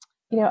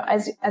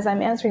as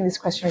I'm answering this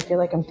question, I feel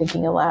like I'm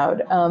thinking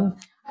aloud.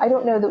 I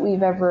don't know that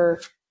we've ever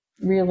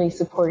really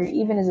supported,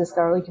 even as a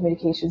scholarly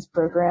communications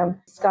program,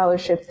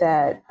 scholarship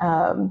that,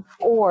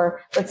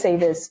 or let's say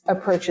this,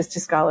 approaches to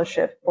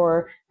scholarship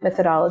or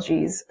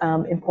methodologies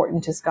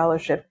important to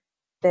scholarship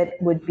that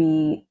would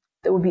be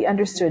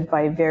understood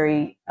by a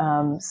very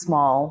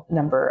small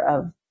number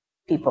of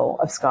people,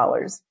 of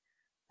scholars.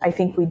 I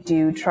think we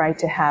do try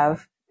to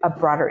have a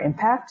broader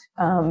impact,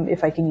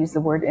 if I can use the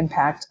word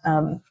impact,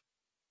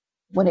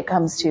 when it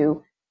comes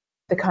to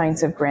the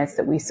kinds of grants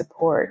that we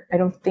support. I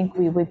don't think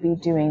we would be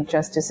doing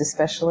justice,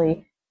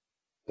 especially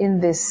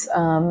in this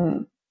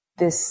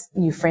this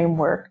new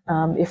framework,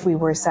 if we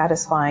were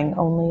satisfying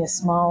only a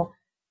small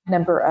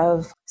number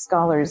of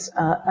scholars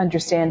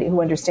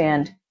who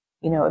understand,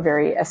 a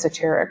very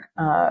esoteric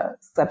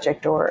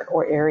subject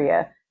or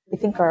area. I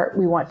think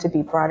we want to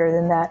be broader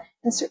than that,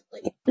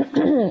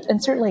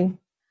 and certainly,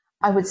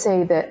 I would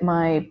say that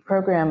my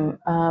program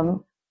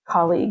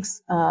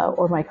colleagues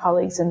or my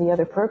colleagues in the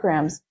other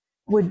programs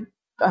would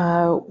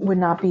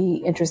not be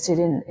interested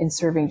in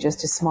serving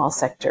just a small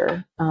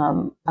sector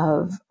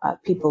of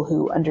people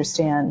who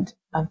understand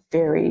a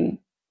very,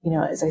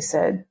 as I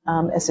said,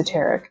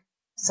 esoteric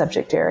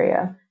subject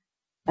area.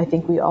 I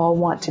think we all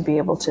want to be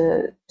able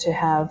to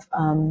have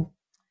a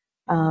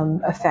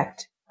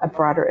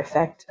broader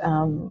effect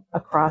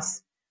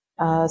across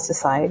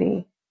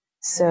society.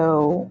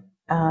 So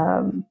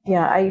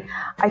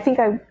I think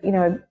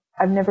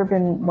I've never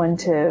been one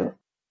to,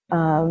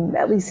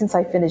 at least since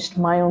I finished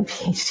my own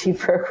PhD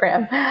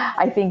program,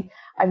 I think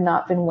I've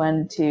not been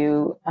one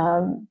to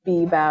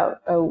be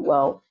about,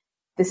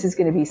 this is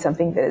going to be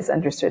something that is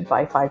understood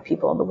by 5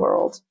 people in the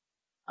world.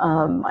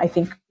 I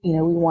think, we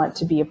want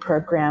to be a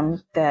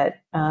program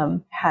that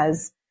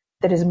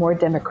is more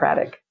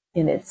democratic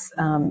in its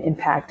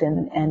impact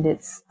and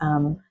its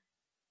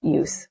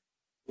use.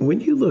 When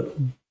you look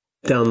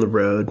down the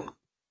road,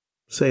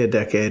 say a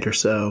decade or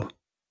so,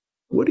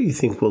 what do you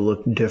think will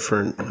look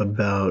different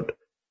about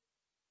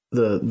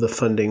the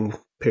funding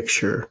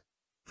picture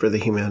for the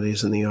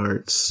humanities and the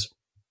arts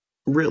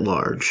writ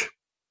large?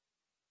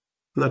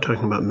 I'm not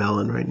talking about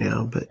Mellon right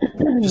now, but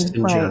just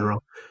in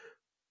general.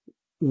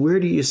 Where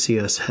do you see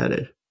us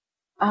headed?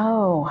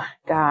 Oh,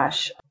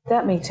 gosh.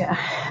 That may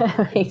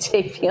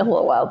take me a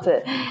little while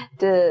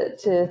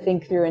to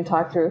think through and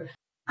talk through.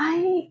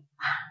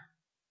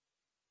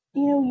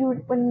 You were,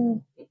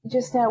 when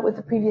just now with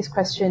the previous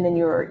question, and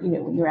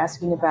you're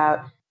asking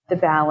about the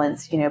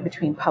balance,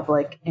 between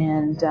public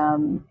and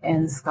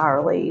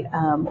scholarly,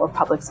 or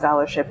public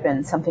scholarship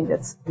and something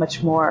that's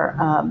much more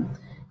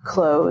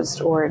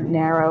closed or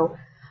narrow.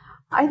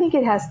 I think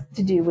it has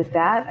to do with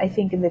that. I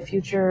think in the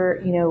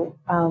future,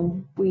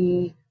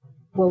 we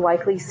will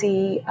likely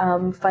see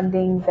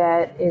funding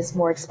that is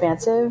more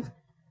expansive,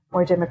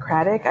 more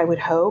democratic, I would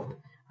hope,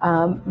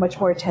 much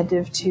more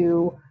attentive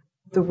to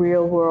the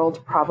real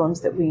world problems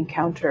that we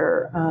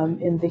encounter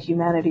in the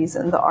humanities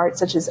and the arts,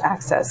 such as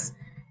access,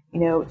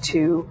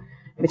 to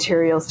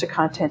materials, to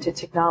content, to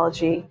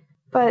technology.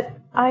 But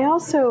I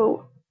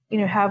also,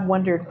 have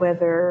wondered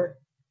whether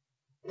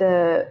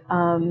the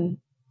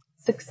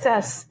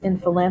success in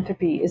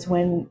philanthropy is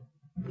when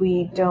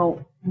we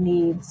don't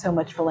need so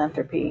much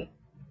philanthropy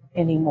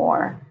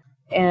anymore.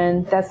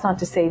 And that's not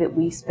to say that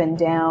we spend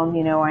down,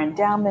 our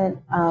endowment.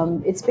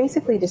 It's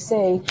basically to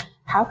say,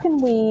 how can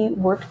we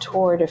work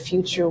toward a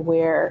future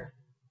where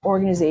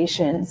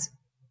organizations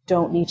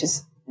don't need to,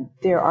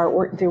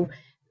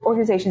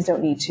 organizations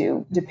don't need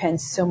to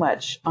depend so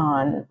much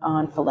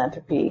on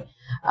philanthropy.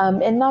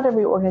 And not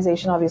every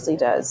organization obviously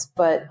does,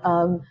 but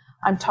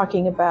I'm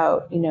talking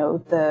about,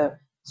 the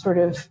sort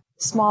of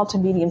small to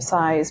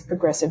medium-sized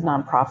progressive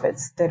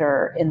nonprofits that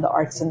are in the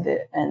arts and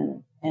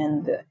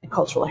the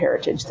cultural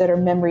heritage, that are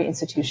memory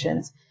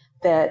institutions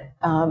that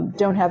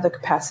don't have the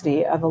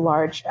capacity of a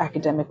large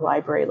academic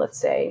library, let's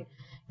say.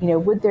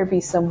 Would there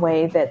be some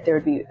way that there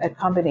would be a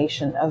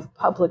combination of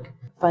public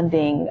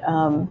funding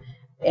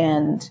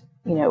and,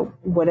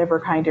 whatever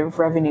kind of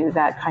revenue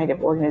that kind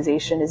of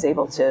organization is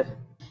able to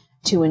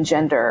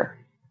engender,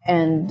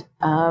 and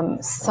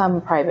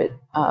some private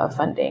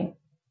funding?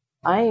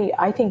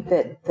 I think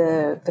that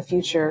the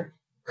future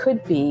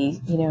could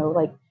be,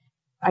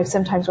 I've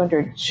sometimes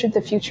wondered, should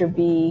the future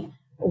be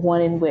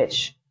one in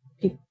which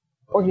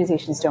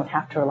organizations don't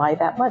have to rely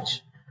that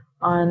much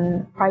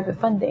on private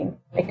funding?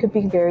 It could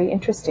be very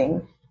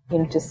interesting,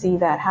 to see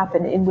that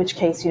happen, in which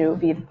case, it would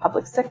be the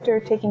public sector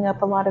taking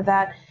up a lot of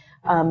that,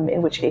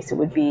 in which case it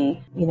would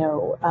be,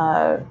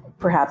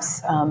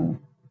 perhaps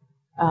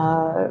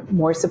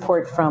more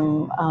support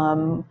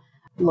from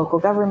local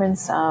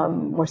governments,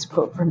 more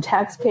support from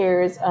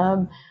taxpayers.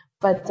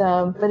 But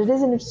it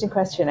is an interesting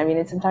question. I mean,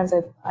 and sometimes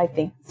I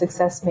think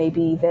success may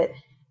be that,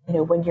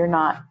 when you're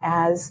not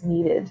as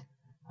needed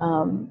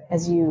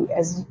as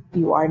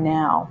you are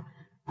now,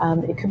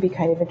 it could be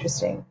kind of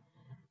interesting.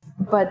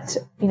 But,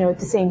 at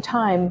the same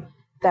time,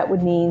 that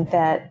would mean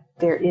that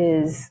there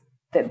is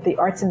that the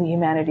arts and the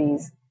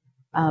humanities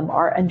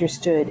are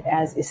understood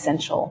as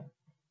essential.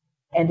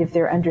 And if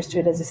they're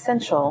understood as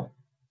essential,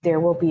 there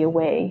will be a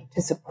way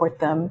to support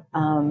them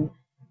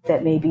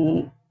that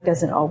maybe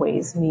doesn't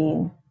always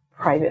mean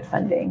private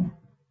funding.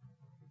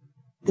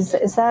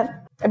 Is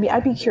that? I mean,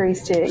 I'd be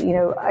curious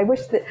to, I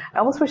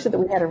almost wish that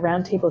we had a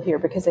roundtable here,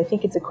 because I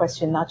think it's a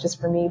question not just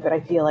for me, but I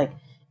feel like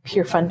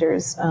peer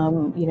funders,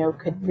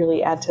 could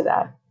really add to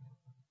that.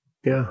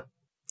 Yeah.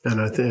 And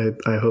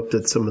I hope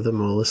that some of them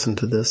will listen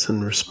to this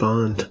and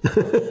respond.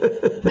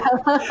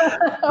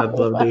 I'd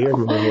love to hear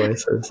more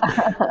voices.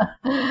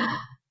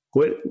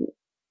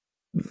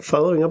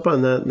 Following up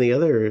on that, in the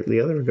other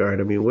regard,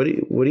 I mean, what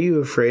are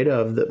you afraid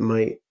of that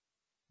might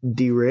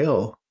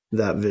derail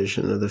that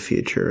vision of the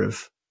future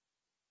of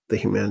the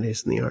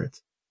humanities and the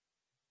arts?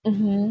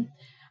 Mm-hmm.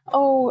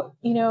 Oh,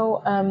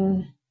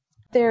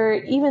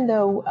 even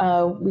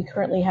though we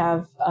currently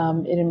have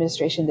an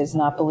administration that does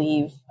not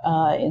believe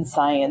in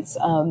science,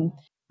 I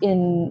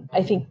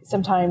think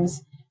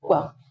sometimes,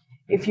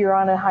 if you're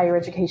on a higher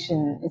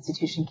education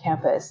institution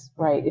campus,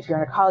 right? If you're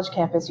on a college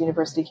campus,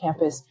 university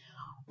campus,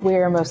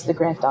 where are most of the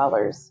grant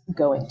dollars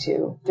going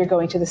to? They're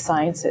going to the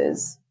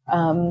sciences,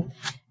 and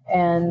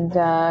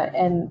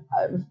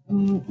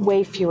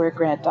way fewer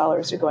grant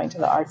dollars are going to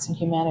the arts and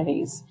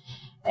humanities.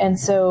 And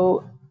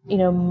so,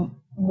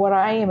 what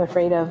I am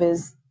afraid of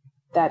is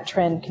that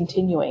trend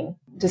continuing,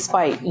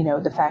 despite,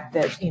 the fact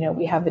that,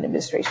 we have an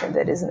administration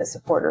that isn't a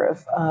supporter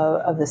of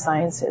the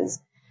sciences.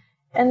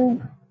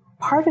 And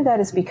part of that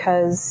is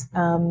because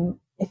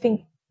I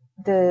think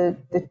the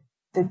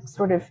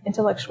sort of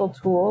intellectual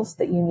tools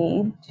that you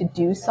need to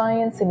do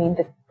science, I mean,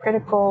 the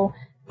critical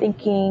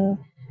thinking,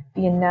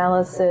 the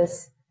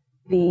analysis,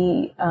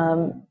 the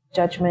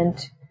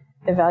judgment,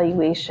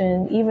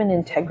 evaluation, even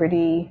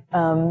integrity,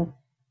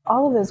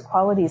 all of those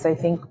qualities, I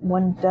think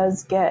one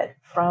does get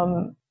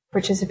from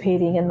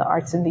participating in the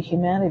arts and the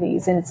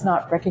humanities, and it's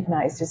not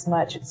recognized as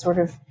much. It's sort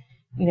of,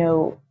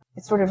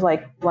 it's sort of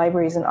like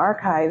libraries and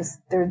archives.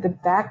 They're the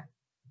back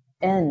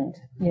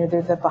end,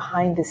 they're the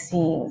behind the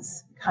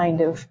scenes kind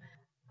of,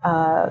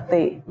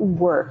 they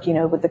work,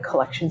 with the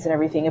collections and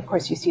everything. Of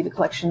course, you see the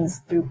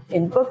collections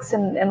in books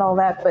and all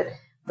that, but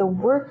the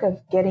work of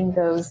getting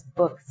those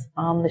books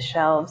on the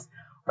shelves,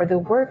 or the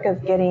work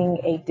of getting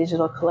a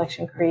digital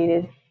collection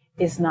created,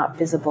 is not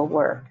visible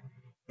work.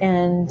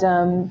 And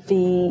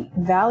the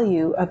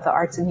value of the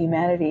arts and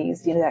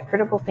humanities, that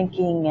critical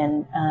thinking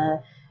and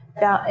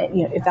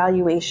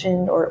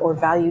evaluation or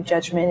value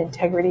judgment,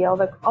 integrity,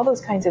 all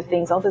those kinds of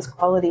things, all those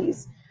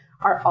qualities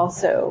are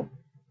also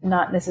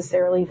not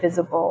necessarily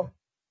visible,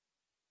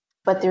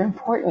 but they're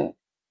important,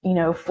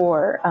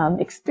 for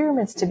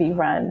experiments to be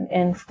run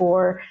and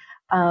for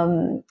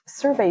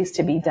surveys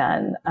to be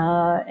done.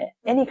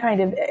 Any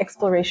kind of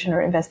exploration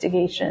or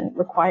investigation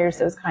requires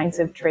those kinds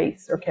of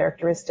traits or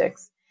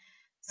characteristics.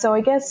 So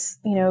I guess,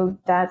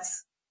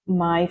 that's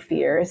my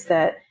fear, is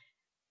that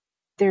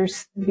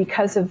there's,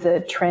 because of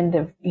the trend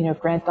of,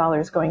 grant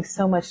dollars going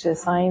so much to the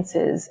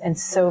sciences and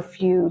so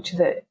few to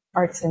the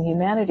arts and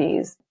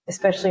humanities,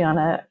 especially on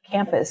a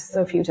campus,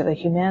 so few to the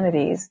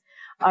humanities,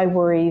 I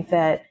worry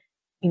that,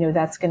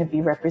 that's going to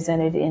be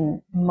represented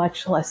in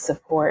much less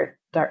support,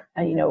 or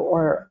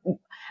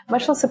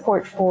much less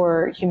support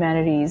for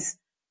humanities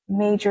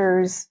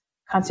majors,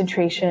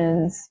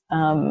 concentrations,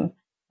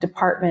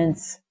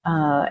 departments,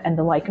 and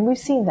the like. And we've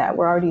seen that.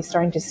 We're already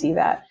starting to see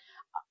that.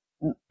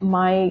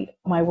 My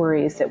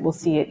worry is that we'll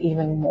see it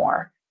even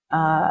more.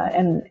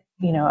 And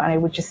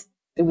it would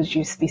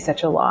just be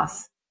such a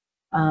loss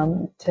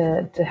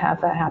to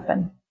have that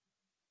happen.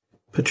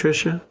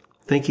 Patricia,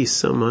 thank you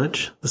so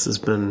much. This has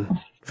been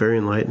very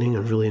enlightening.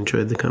 I've really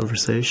enjoyed the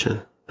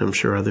conversation. I'm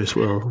sure others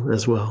will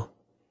as well.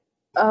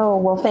 Oh,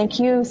 well, thank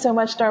you so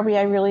much, Darby.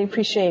 I really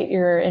appreciate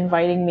your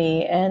inviting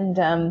me. And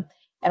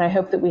I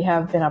hope that we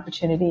have an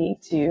opportunity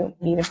to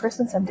meet in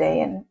person someday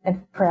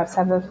and perhaps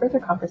have a further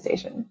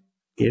conversation.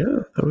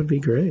 Yeah, that would be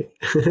great.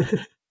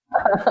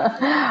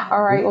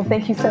 All right. Well,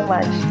 thank you so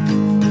much.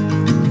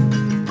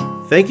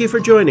 Thank you for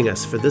joining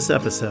us for this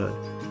episode.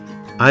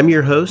 I'm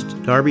your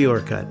host, Darby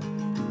Orcutt.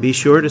 Be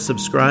sure to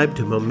subscribe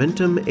to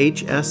Momentum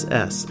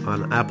HSS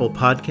on Apple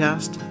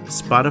Podcast,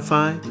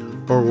 Spotify,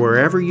 or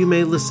wherever you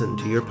may listen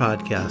to your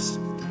podcasts.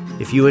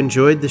 If you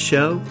enjoyed the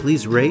show,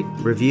 please rate,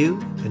 review,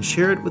 and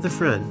share it with a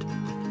friend.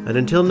 And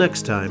until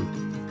next time,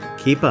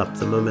 keep up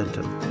the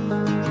momentum.